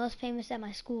the most famous at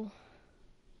my school.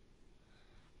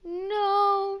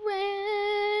 No,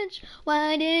 Ranch,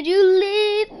 why did you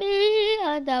leave me?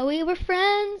 I thought we were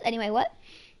friends. Anyway, what?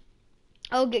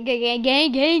 Oh, game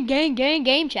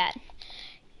chat.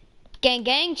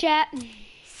 Gang chat.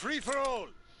 Free for all.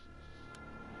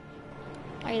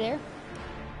 Are you there?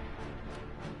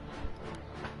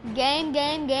 Game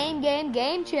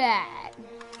chat.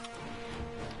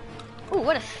 Ooh,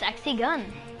 what a sexy gun.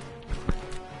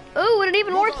 Ooh, what an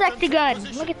even more sexy gun.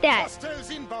 Look at that.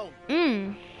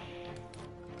 Mmm.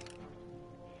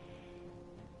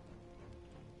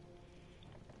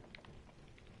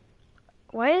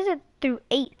 Why is it through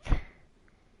 8th?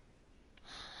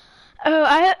 Oh,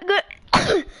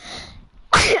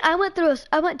 I went to a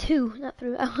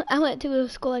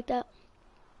school like that.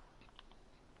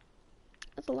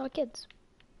 That's a lot of kids.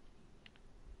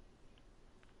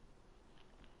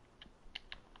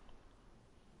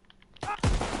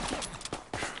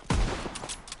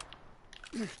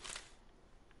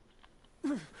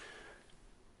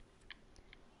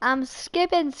 I'm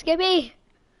skipping, Skippy.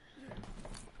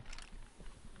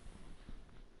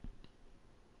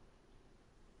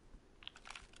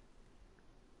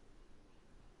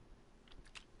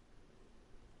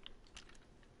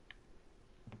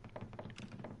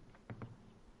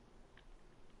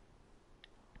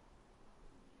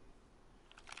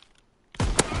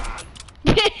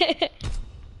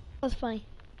 That was funny.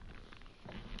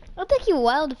 It'll take you a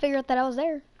while to figure out that I was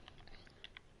there.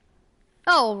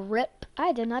 Oh, rip.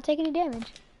 I did not take any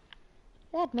damage.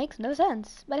 That makes no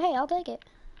sense, but hey, I'll take it.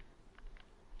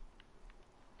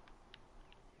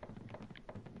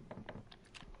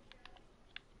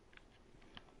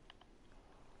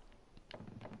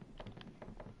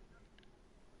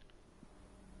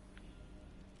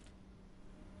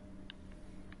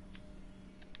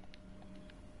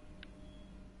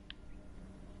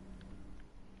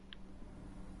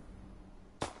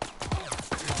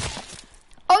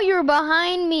 Oh, you're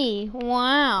behind me.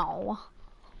 Wow.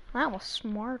 That was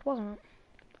smart, wasn't it?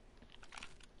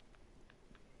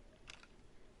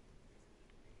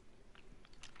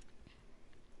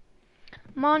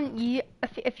 Mon,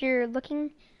 if you're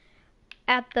looking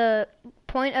at the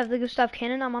point of the Gustav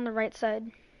cannon, I'm on the right side.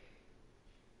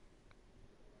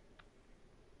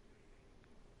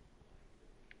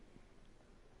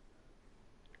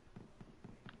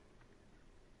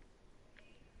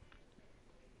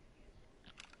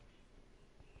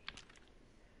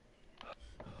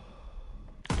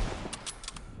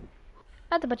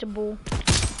 That's a bunch of bull.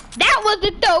 That was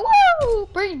it though! Woo!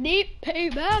 Pretty neat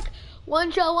payback.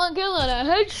 1 shot, 1 kill, and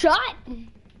a headshot.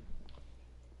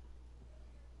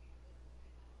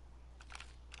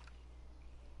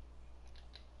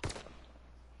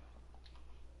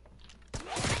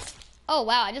 Oh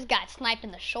wow, I just got sniped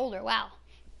in the shoulder. Wow.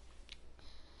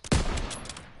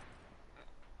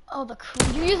 Oh,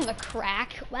 you're using the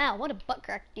crack. Wow, what a butt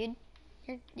crack, dude.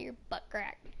 You're butt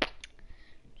crack.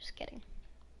 Just kidding.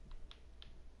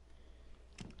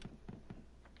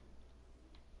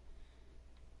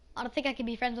 I don't think I can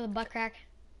be friends with a butt crack.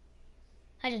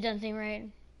 That just doesn't seem right.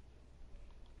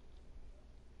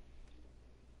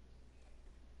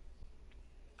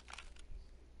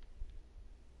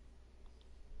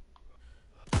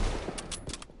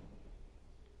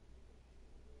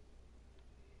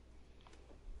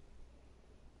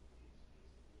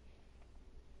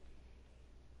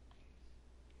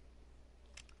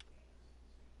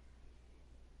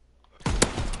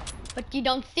 But you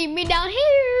don't see me down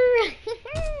here.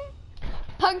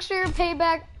 Punk youngster,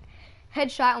 payback,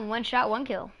 headshot, and one shot, one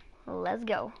kill. Let's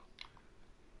go.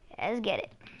 Let's get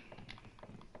it.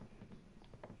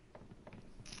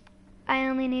 I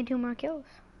only need 2 more kills.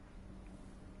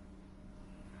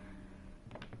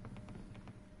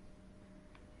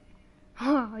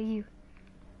 Oh, you.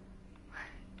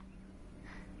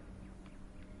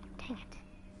 Dang it.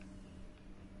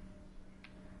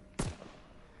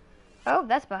 Oh,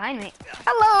 that's behind me.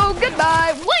 Hello,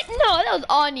 goodbye. What? No, that was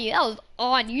on you. That was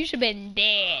on you. You should have been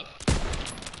dead.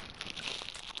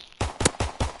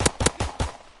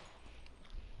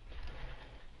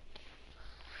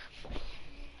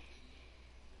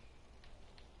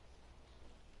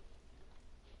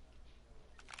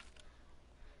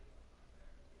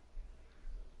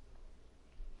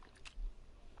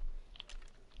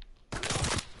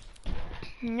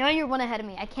 No, you're 1 ahead of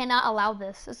me. I cannot allow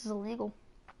this. This is illegal.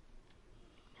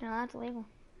 No, that's illegal.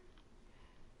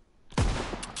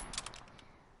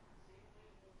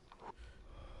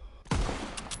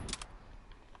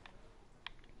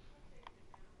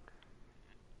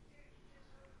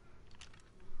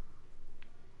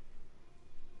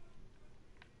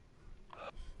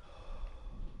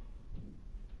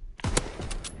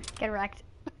 Get wrecked.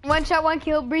 1 shot, 1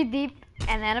 kill, breathe deep,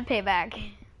 and then a payback.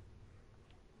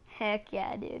 Heck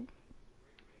yeah, dude.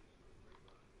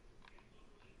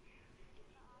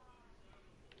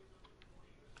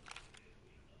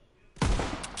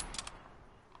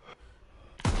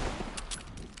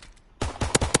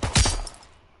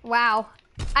 Wow.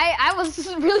 I was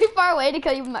really far away to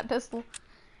kill you with my pistol.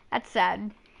 That's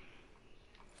sad.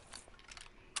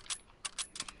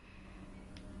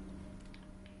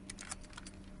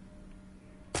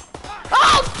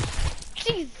 Oh!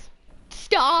 Jeez.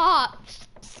 Stop.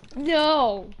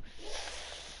 No.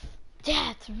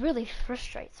 Yeah, it really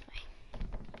frustrates me.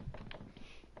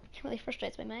 It really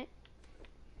frustrates me, mate.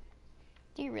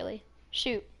 Do you really?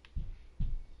 Shoot.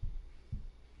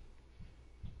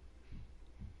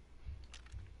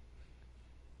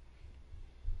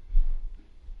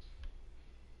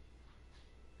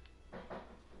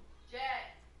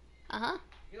 Uh-huh.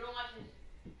 You don't watch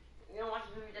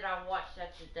the movie that I watched.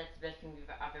 That's the best movie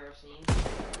I've ever seen.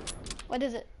 What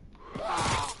is it?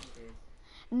 Oh,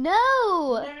 No!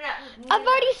 no. I've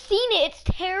already seen it. It's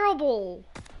terrible.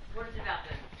 What is it about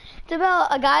then? It's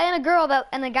about a guy and a girl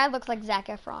and the guy looks like Zac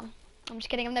Efron. I'm just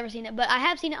kidding. I've never seen it, but I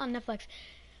have seen it on Netflix.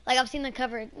 Like, I've seen the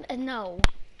cover. No.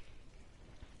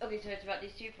 Okay, so it's about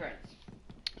these 2 friends.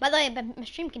 By the way, my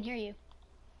stream can hear you.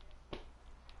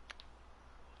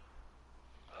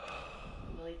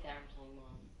 Delete that. I'm telling Mom.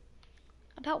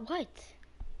 About what?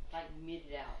 Like, mute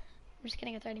it out. I'm just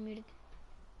kidding. It's already muted.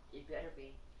 It better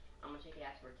be. I'm gonna take it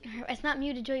afterwards. It's not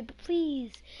muted, Joey, but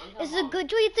please. I'm This is a telling good,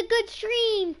 Joey, it's a good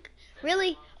stream.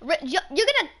 Really? You're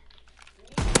gonna...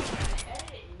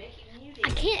 Edit it and make it muted. I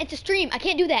can't. It's a stream. I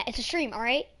can't do that. It's a stream, all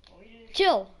right?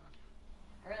 Chill.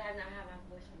 I'd rather not have my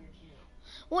voice on your channel.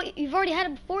 Well, you've already had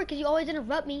it before because you always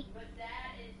interrupt me. But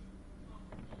that is...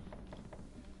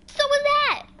 So was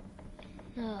that.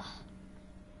 Ugh.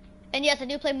 And yes, I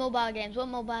do play mobile games. What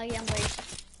mobile game are you?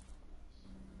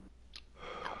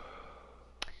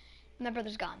 My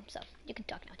brother's gone, so you can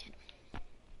talk now, Tandem.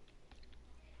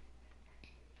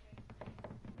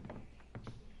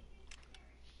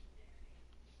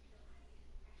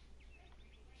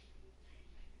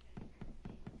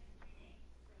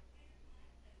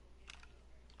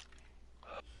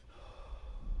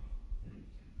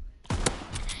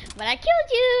 But I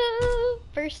killed you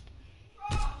first.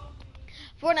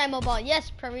 Fortnite mobile,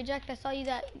 yes, Pro Reject. I saw you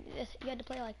you had to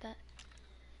play like that.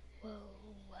 Whoa,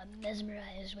 I'm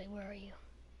mesmerized. Wait, where are you?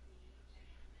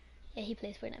 Yeah, he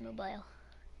plays Fortnite mobile.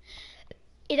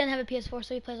 He doesn't have a PS4,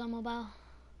 so he plays on mobile.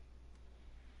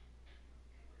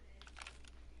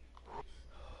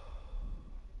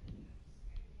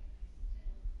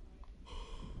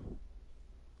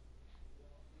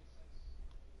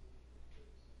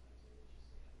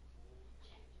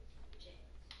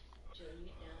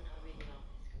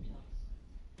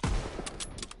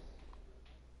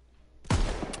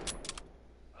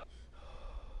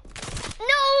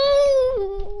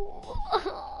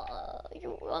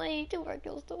 You only need 2 more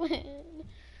kills to win.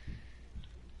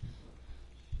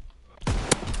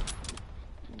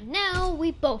 Now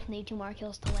we both need 2 more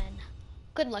kills to win.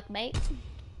 Good luck, mate.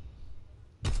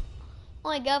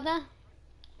 Alright, governor.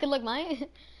 Good luck, mate.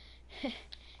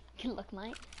 Good luck,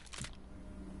 mate.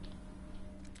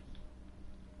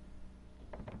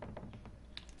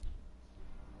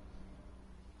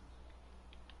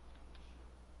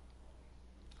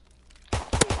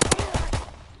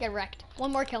 Get wrecked.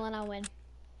 1 more kill and I'll win.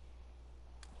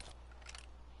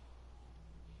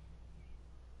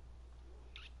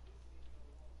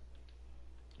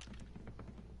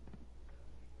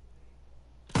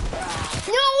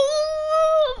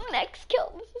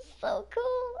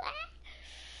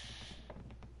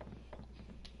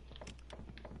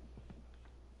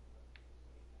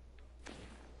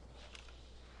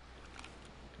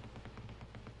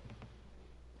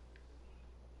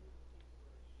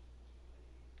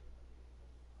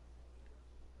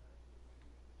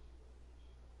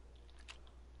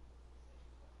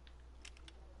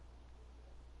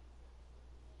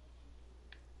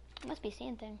 I must be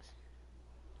seeing things.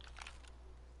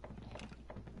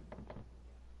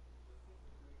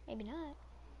 Maybe not.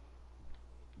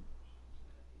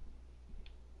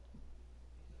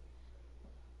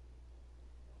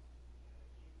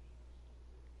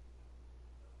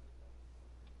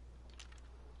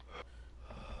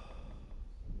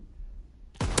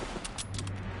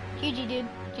 GG, dude.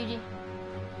 GG.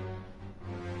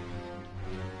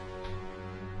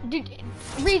 Dude,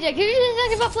 Reject, did you just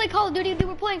talk about play Call of Duty? Dude,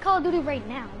 we're playing Call of Duty right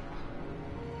now.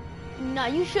 No,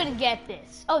 you shouldn't get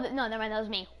this. Oh, no, never mind, that was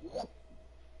me.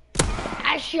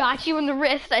 I shot you in the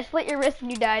wrist. I slit your wrist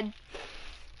and you died.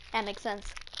 That makes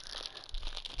sense.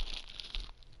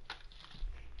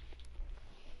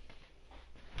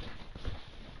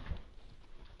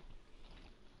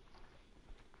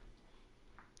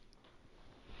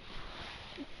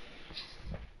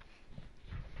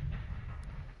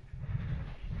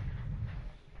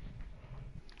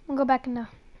 We'll go back in the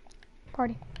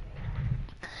party.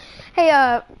 Hey,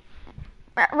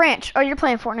 Ranch. Oh, you're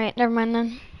playing Fortnite. Never mind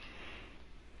then.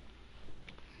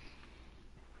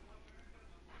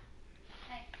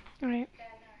 Hey. Alright. Dad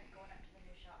and I are going up to the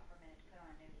new shop for a minute to put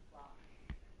on a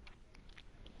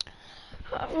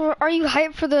new block. Are you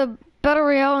hyped for the Battle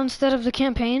Royale instead of the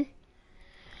campaign?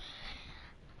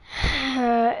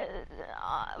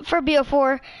 For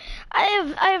BO4,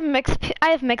 I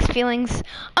have mixed feelings.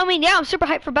 I mean, yeah, I'm super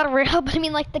hyped for Battle Royale, but I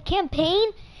mean, like the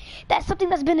campaign, that's something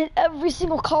that's been in every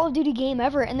single Call of Duty game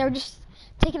ever, and they're just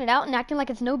taking it out and acting like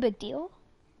it's no big deal.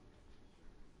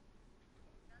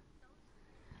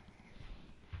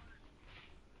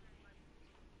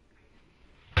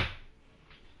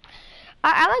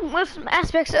 I like most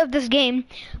aspects of this game,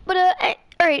 but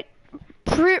alright,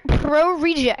 Pro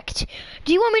Reject.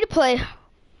 Do you want me to play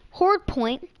Horde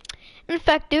Point,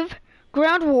 Infective,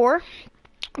 Ground War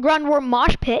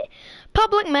Mosh Pit,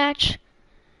 Public Match?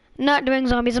 Not doing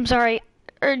zombies, I'm sorry.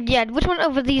 Yeah, which one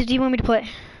of these do you want me to play?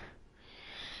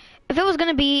 If it was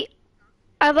gonna be,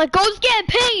 I'd like Ghost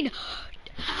Campaign!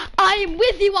 I am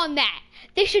with you on that!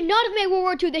 They should not have made World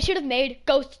War II, they should have made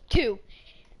Ghost 2.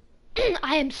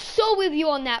 I am so with you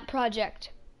on that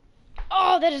project.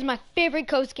 Oh, that is my favorite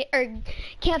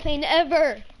campaign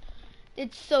ever.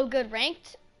 It's so good.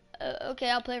 Ranked? Okay,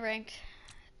 I'll play ranked.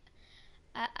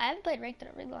 I haven't played ranked in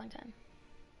a really long time.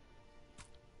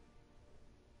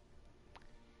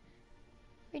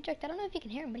 Reject, I don't know if you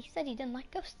can hear him, but he said he didn't like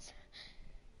ghosts.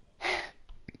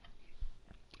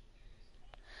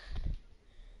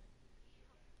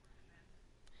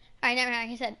 Alright, never mind.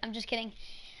 He said, I'm just kidding.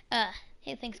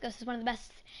 He thinks Ghost is one of the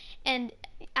best. And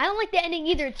I don't like the ending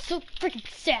either. It's so freaking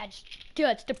sad. Dude,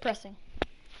 it's depressing.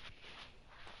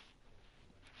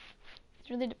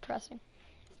 It's really depressing.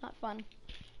 It's not fun.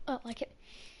 I don't like it.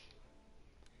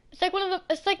 It's like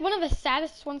one of the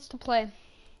saddest ones to play.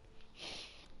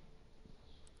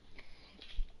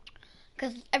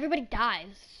 Because everybody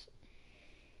dies.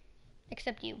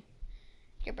 Except you.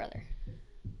 Your brother.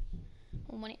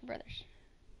 Well, one of your brothers.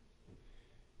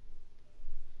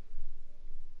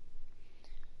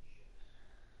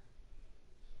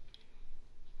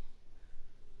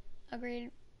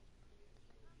 Agreed.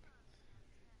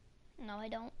 No, I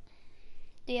don't.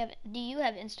 Do you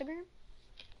have Instagram?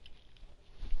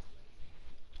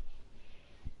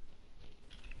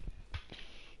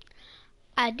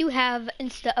 I do have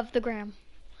Insta of the gram.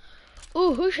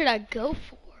 Ooh, who should I go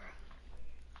for?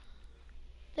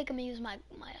 I think I'm gonna use my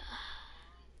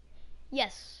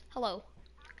yes, hello.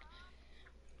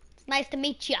 It's nice to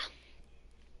meet ya.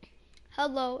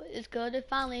 Hello, it's good to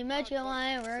finally meet you.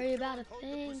 I ain't worried about a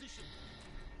thing.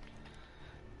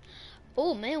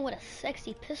 Oh man, what a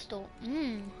sexy pistol.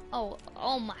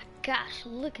 Oh my gosh,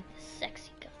 look at this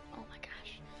sexy gun. Oh my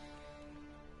gosh.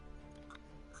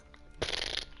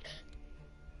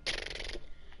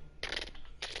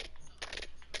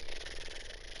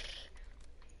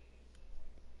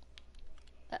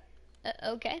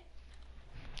 Okay.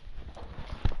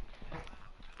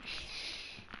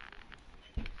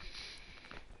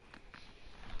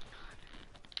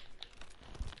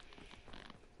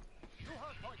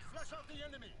 Flush out the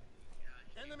enemy.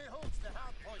 Enemy holds the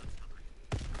hard point.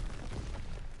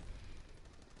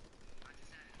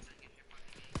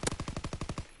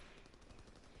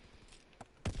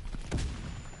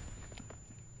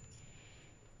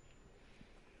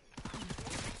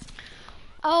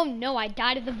 Oh no, I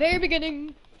died at the very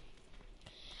beginning.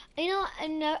 You know,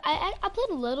 and I played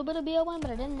a little bit of BO1,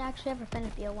 but I didn't actually ever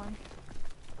finish BO1.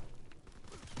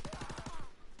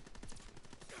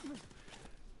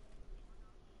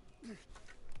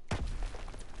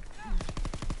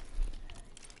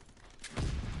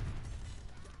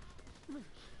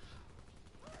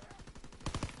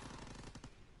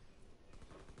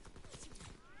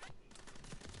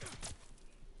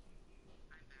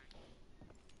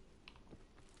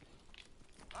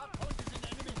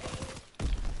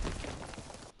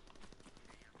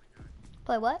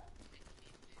 Play what?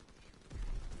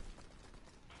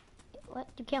 What?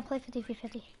 You can't play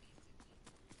 50v50.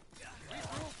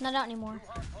 Not out anymore.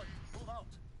 Move out.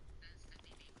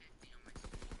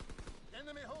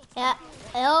 Enemy holds Yeah,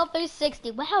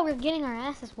 L360. Wow, we're getting our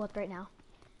asses whooped right now.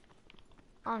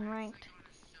 Unranked.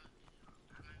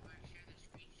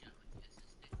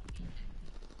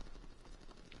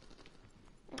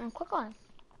 Click on.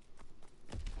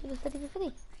 Do this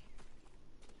 50v50.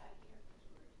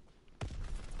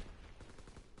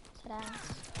 Sit down.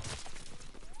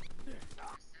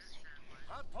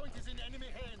 hard point is in enemy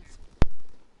hands.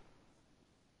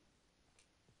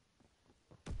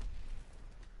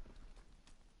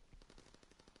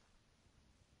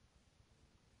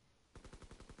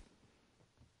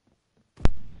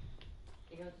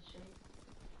 You go to the street.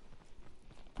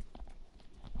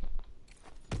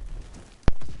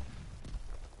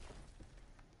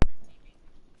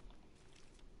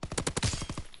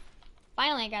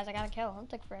 Finally, guys, I got a kill. It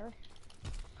took forever.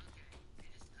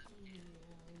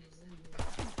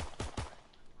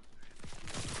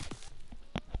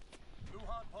 Blue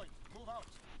hard point. Move out.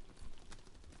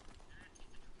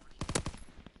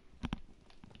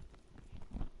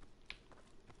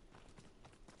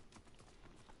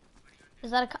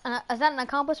 Is that an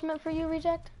accomplishment for you,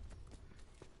 Reject?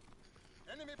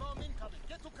 Enemy bomb incoming.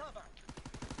 Get to cover.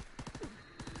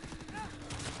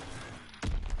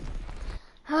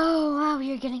 Oh wow,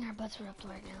 we are getting our butts ripped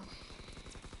right now.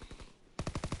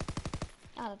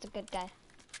 Oh, that's a good guy.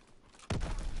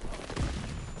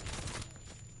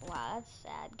 Wow, that's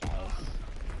sad, guys.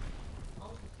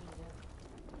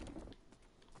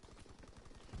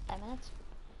 5 minutes?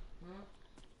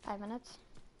 5 minutes?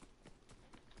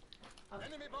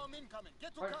 Enemy bomb incoming.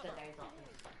 Get to Where's cover. the guy's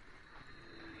office?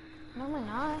 No, we're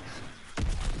not.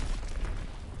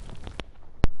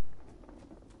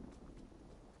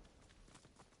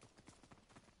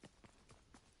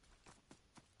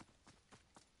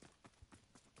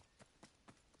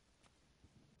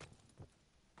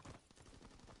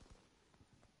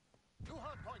 Blue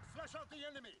hard point. Flush out the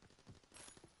enemy.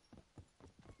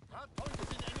 Hard point is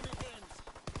in enemy hands.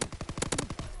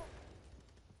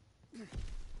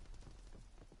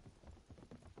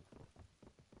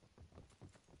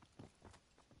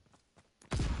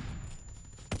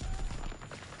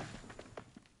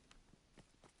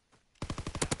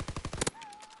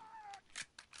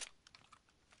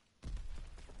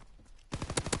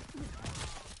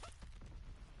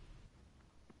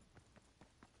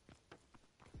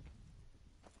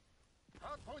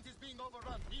 Hard point is being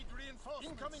overrun. Need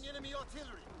reinforcements. Incoming enemy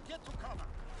artillery. Get to cover.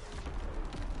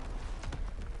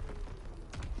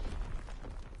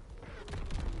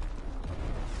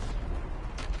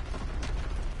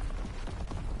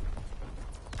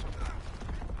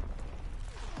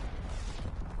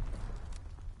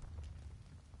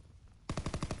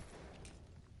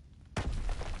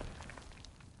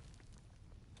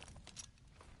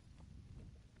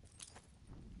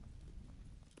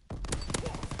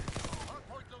 Hard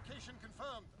point location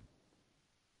confirmed.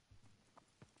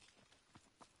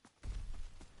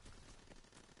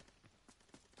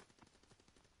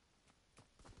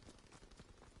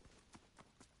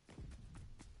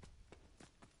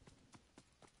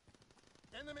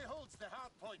 Enemy holds the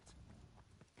hard point.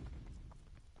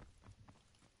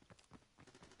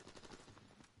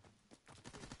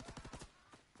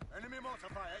 Enemy mortar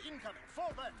fire incoming.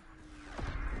 Fall back.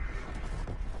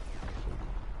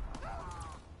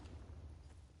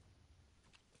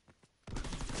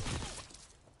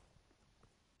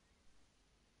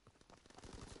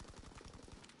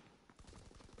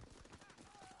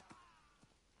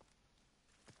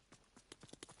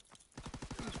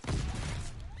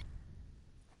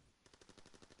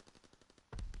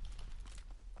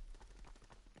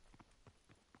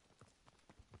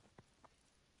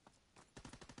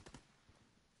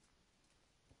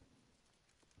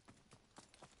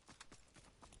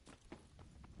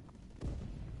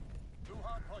 Blue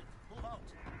hard point. Move out.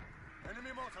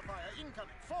 Enemy mortar fire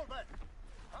incoming. Fall back.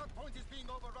 Hard point is being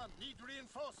overrun. Need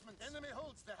reinforcements. Enemy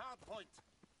holds the hard point.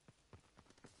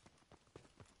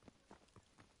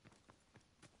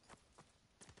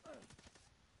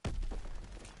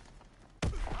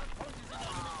 Hard point is in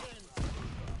enemy hands.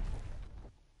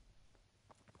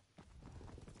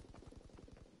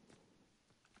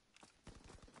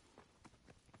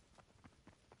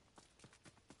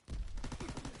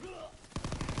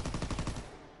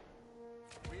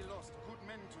 We lost good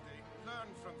men today. Learn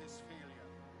from this failure.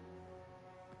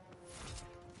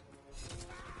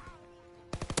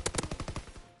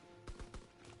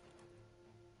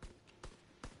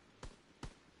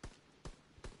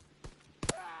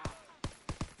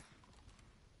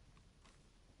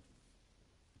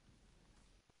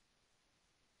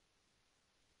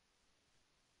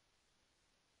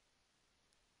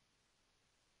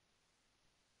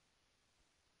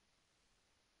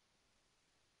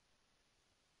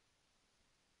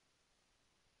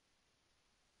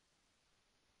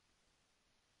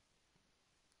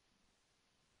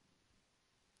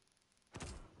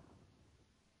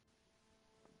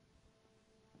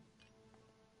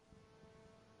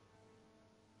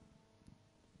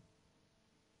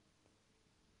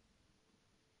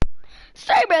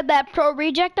 Sorry about that, Pro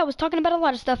Reject. I was talking about a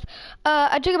lot of stuff.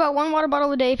 I drink about 1 water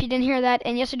bottle a day if you didn't hear that.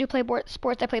 And yes, I do play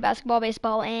sports. I play basketball,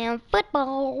 baseball, and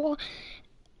football.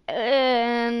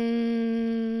 And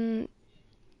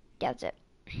yeah, that's it.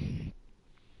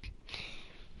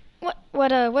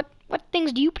 What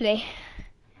things do you play?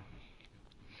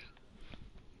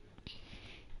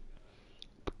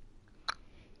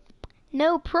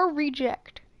 No, Pro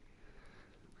Reject.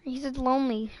 He's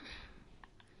lonely.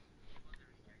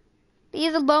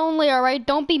 He's lonely, alright?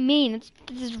 Don't be mean.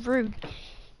 This is rude.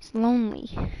 He's lonely.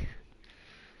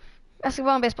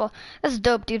 Basketball and baseball. This is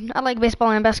dope, dude. I like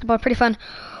baseball and basketball. Pretty fun.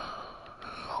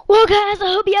 Well, guys,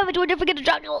 I hope you have enjoyed. Don't forget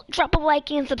to drop a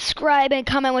like and subscribe and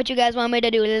comment what you guys want me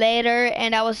to do later.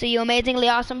 And I will see you amazingly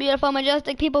awesome, beautiful,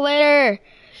 majestic people later.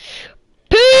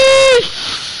 Peace!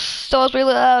 So it's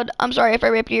really loud. I'm sorry if I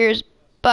ripped your ears.